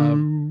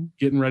true.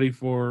 Getting ready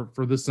for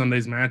this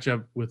Sunday's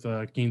matchup with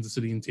Kansas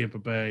City and Tampa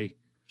Bay.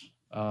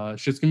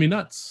 Shit's gonna be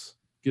nuts.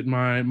 Getting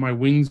my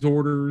wings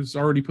orders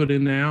already put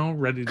in now,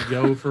 ready to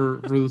go for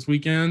this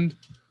weekend.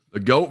 The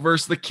GOAT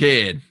versus the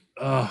Kid.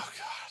 Oh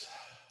God,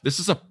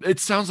 it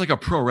sounds like a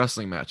pro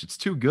wrestling match. It's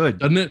too good,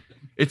 doesn't it?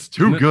 It's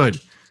too good.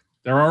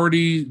 They're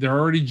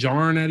already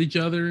jarring at each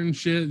other and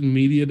shit. And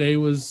media day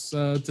was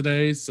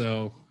today,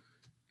 so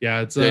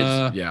yeah, it's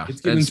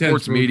and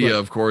sports media,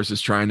 of course,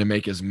 is trying to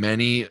make as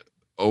many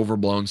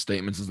overblown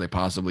statements as they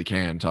possibly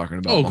can, talking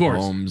about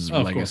Mahomes'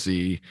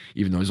 legacy,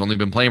 even though he's only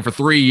been playing for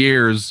 3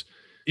 years.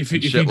 If he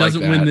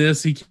doesn't win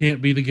this, he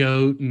can't be the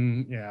GOAT,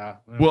 and yeah.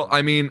 Well,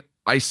 I mean,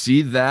 I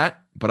see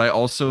that, but I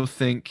also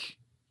think,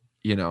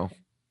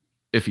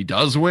 if he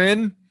does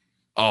win,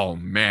 oh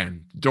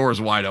man,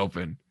 door's wide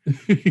open.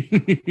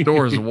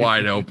 Doors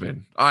wide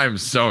open. I'm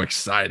so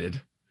excited.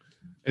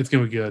 It's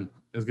gonna be good.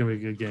 It's gonna be a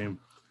good game.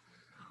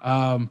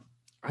 I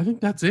think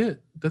that's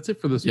it. That's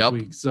it for this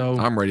week. So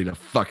I'm ready to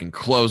fucking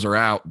close her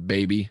out,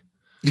 baby.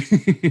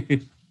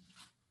 Get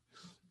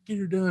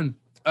her done.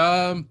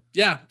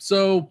 Yeah.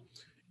 So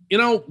I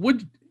don't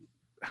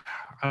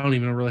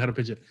even know really how to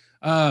pitch it.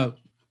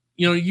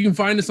 You can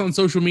find us on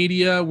social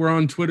media. We're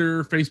on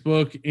Twitter,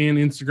 Facebook, and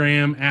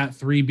Instagram at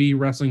 3B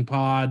Wrestling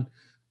Pod.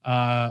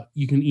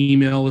 You can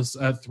email us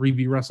at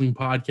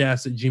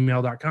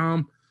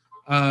 3bwrestlingpodcast@gmail.com.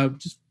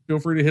 Just feel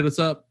free to hit us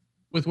up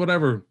with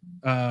whatever,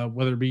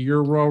 whether it be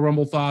your Royal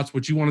Rumble thoughts,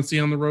 what you want to see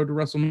on the road to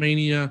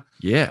WrestleMania.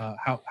 Yeah.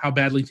 How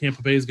badly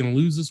Tampa Bay is going to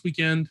lose this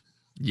weekend.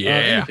 Yeah.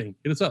 Anything.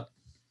 Hit us up.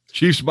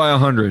 Chiefs by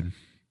 100.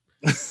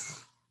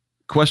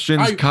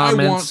 Questions,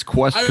 comments,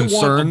 concerns. I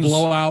want a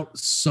blowout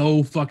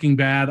so fucking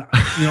bad.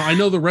 I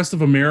know the rest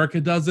of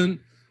America doesn't,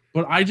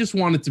 but I just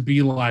want it to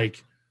be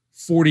like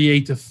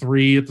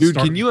 48-3 at the start. Dude,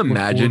 can you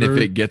imagine if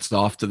it gets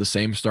off to the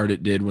same start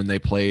it did when they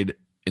played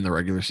in the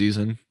regular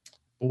season?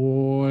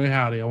 Boy,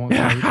 howdy. I want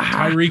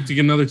Tyreek to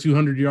get another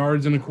 200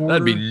 yards in a quarter.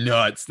 That'd be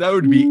nuts. That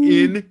would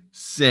be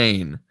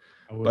insane.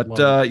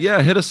 But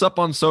hit us up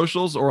on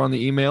socials or on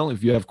the email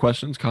if you have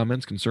questions,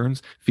 comments,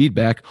 concerns,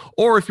 feedback,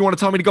 or if you want to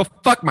tell me to go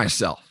fuck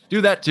myself.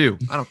 Do that too.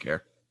 I don't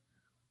care.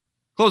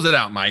 Close it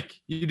out,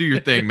 Mike. You do your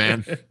thing,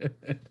 man.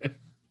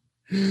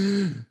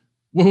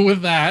 Well,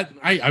 with that,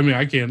 I mean,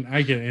 I can't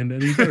end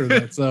any better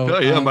than that. So,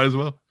 might as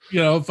well.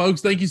 Folks,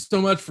 thank you so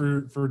much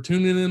for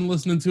tuning in and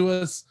listening to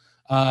us.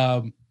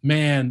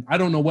 Man, I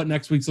don't know what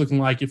next week's looking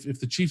like. If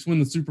the Chiefs win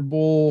the Super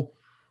Bowl,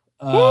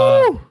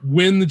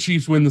 when the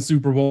Chiefs win the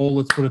Super Bowl,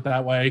 let's put it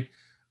that way.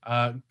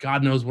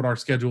 God knows what our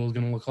schedule is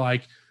going to look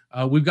like.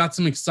 We've got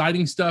some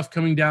exciting stuff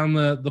coming down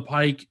the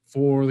pike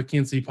for the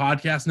Kansas City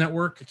Podcast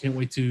Network. I can't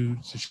wait to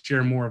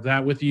share more of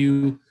that with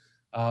you.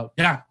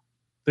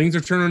 Things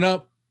are turning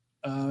up.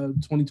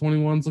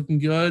 2021's looking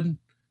good.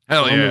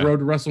 Hell yeah. On the road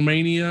to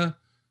WrestleMania.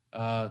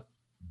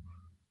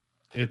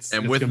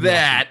 With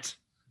that,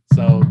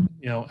 so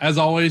as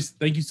always,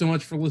 thank you so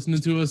much for listening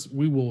to us.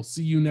 We will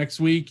see you next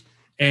week,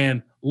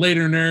 and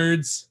later,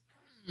 nerds.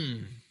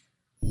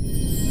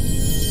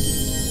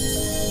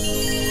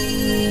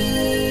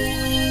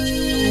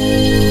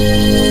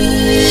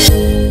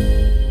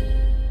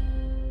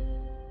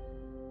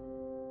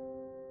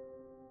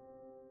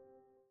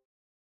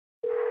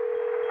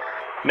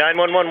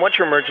 911, what's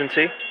your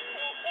emergency?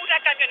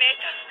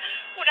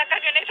 Una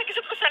camioneta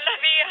quiso cruzar las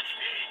vías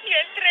y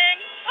el tren,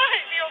 ay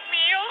Dios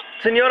mío.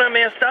 Señora,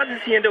 ¿me estás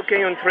diciendo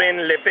que un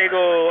tren le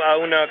pegó a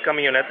una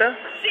camioneta?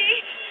 Sí,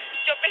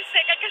 yo pensé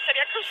que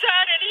alcanzaría a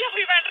cruzar, ellos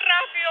iban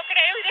rápido,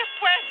 creo, y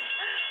después,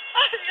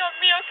 ay Dios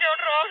mío, qué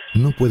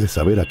horror. No puedes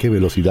saber a qué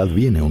velocidad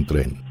viene un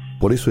tren.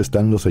 Por eso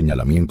están los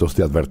señalamientos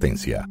de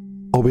advertencia.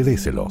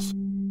 Obedécelos.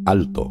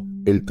 Alto,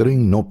 el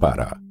tren no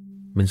para.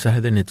 Mensaje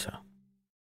de Netza.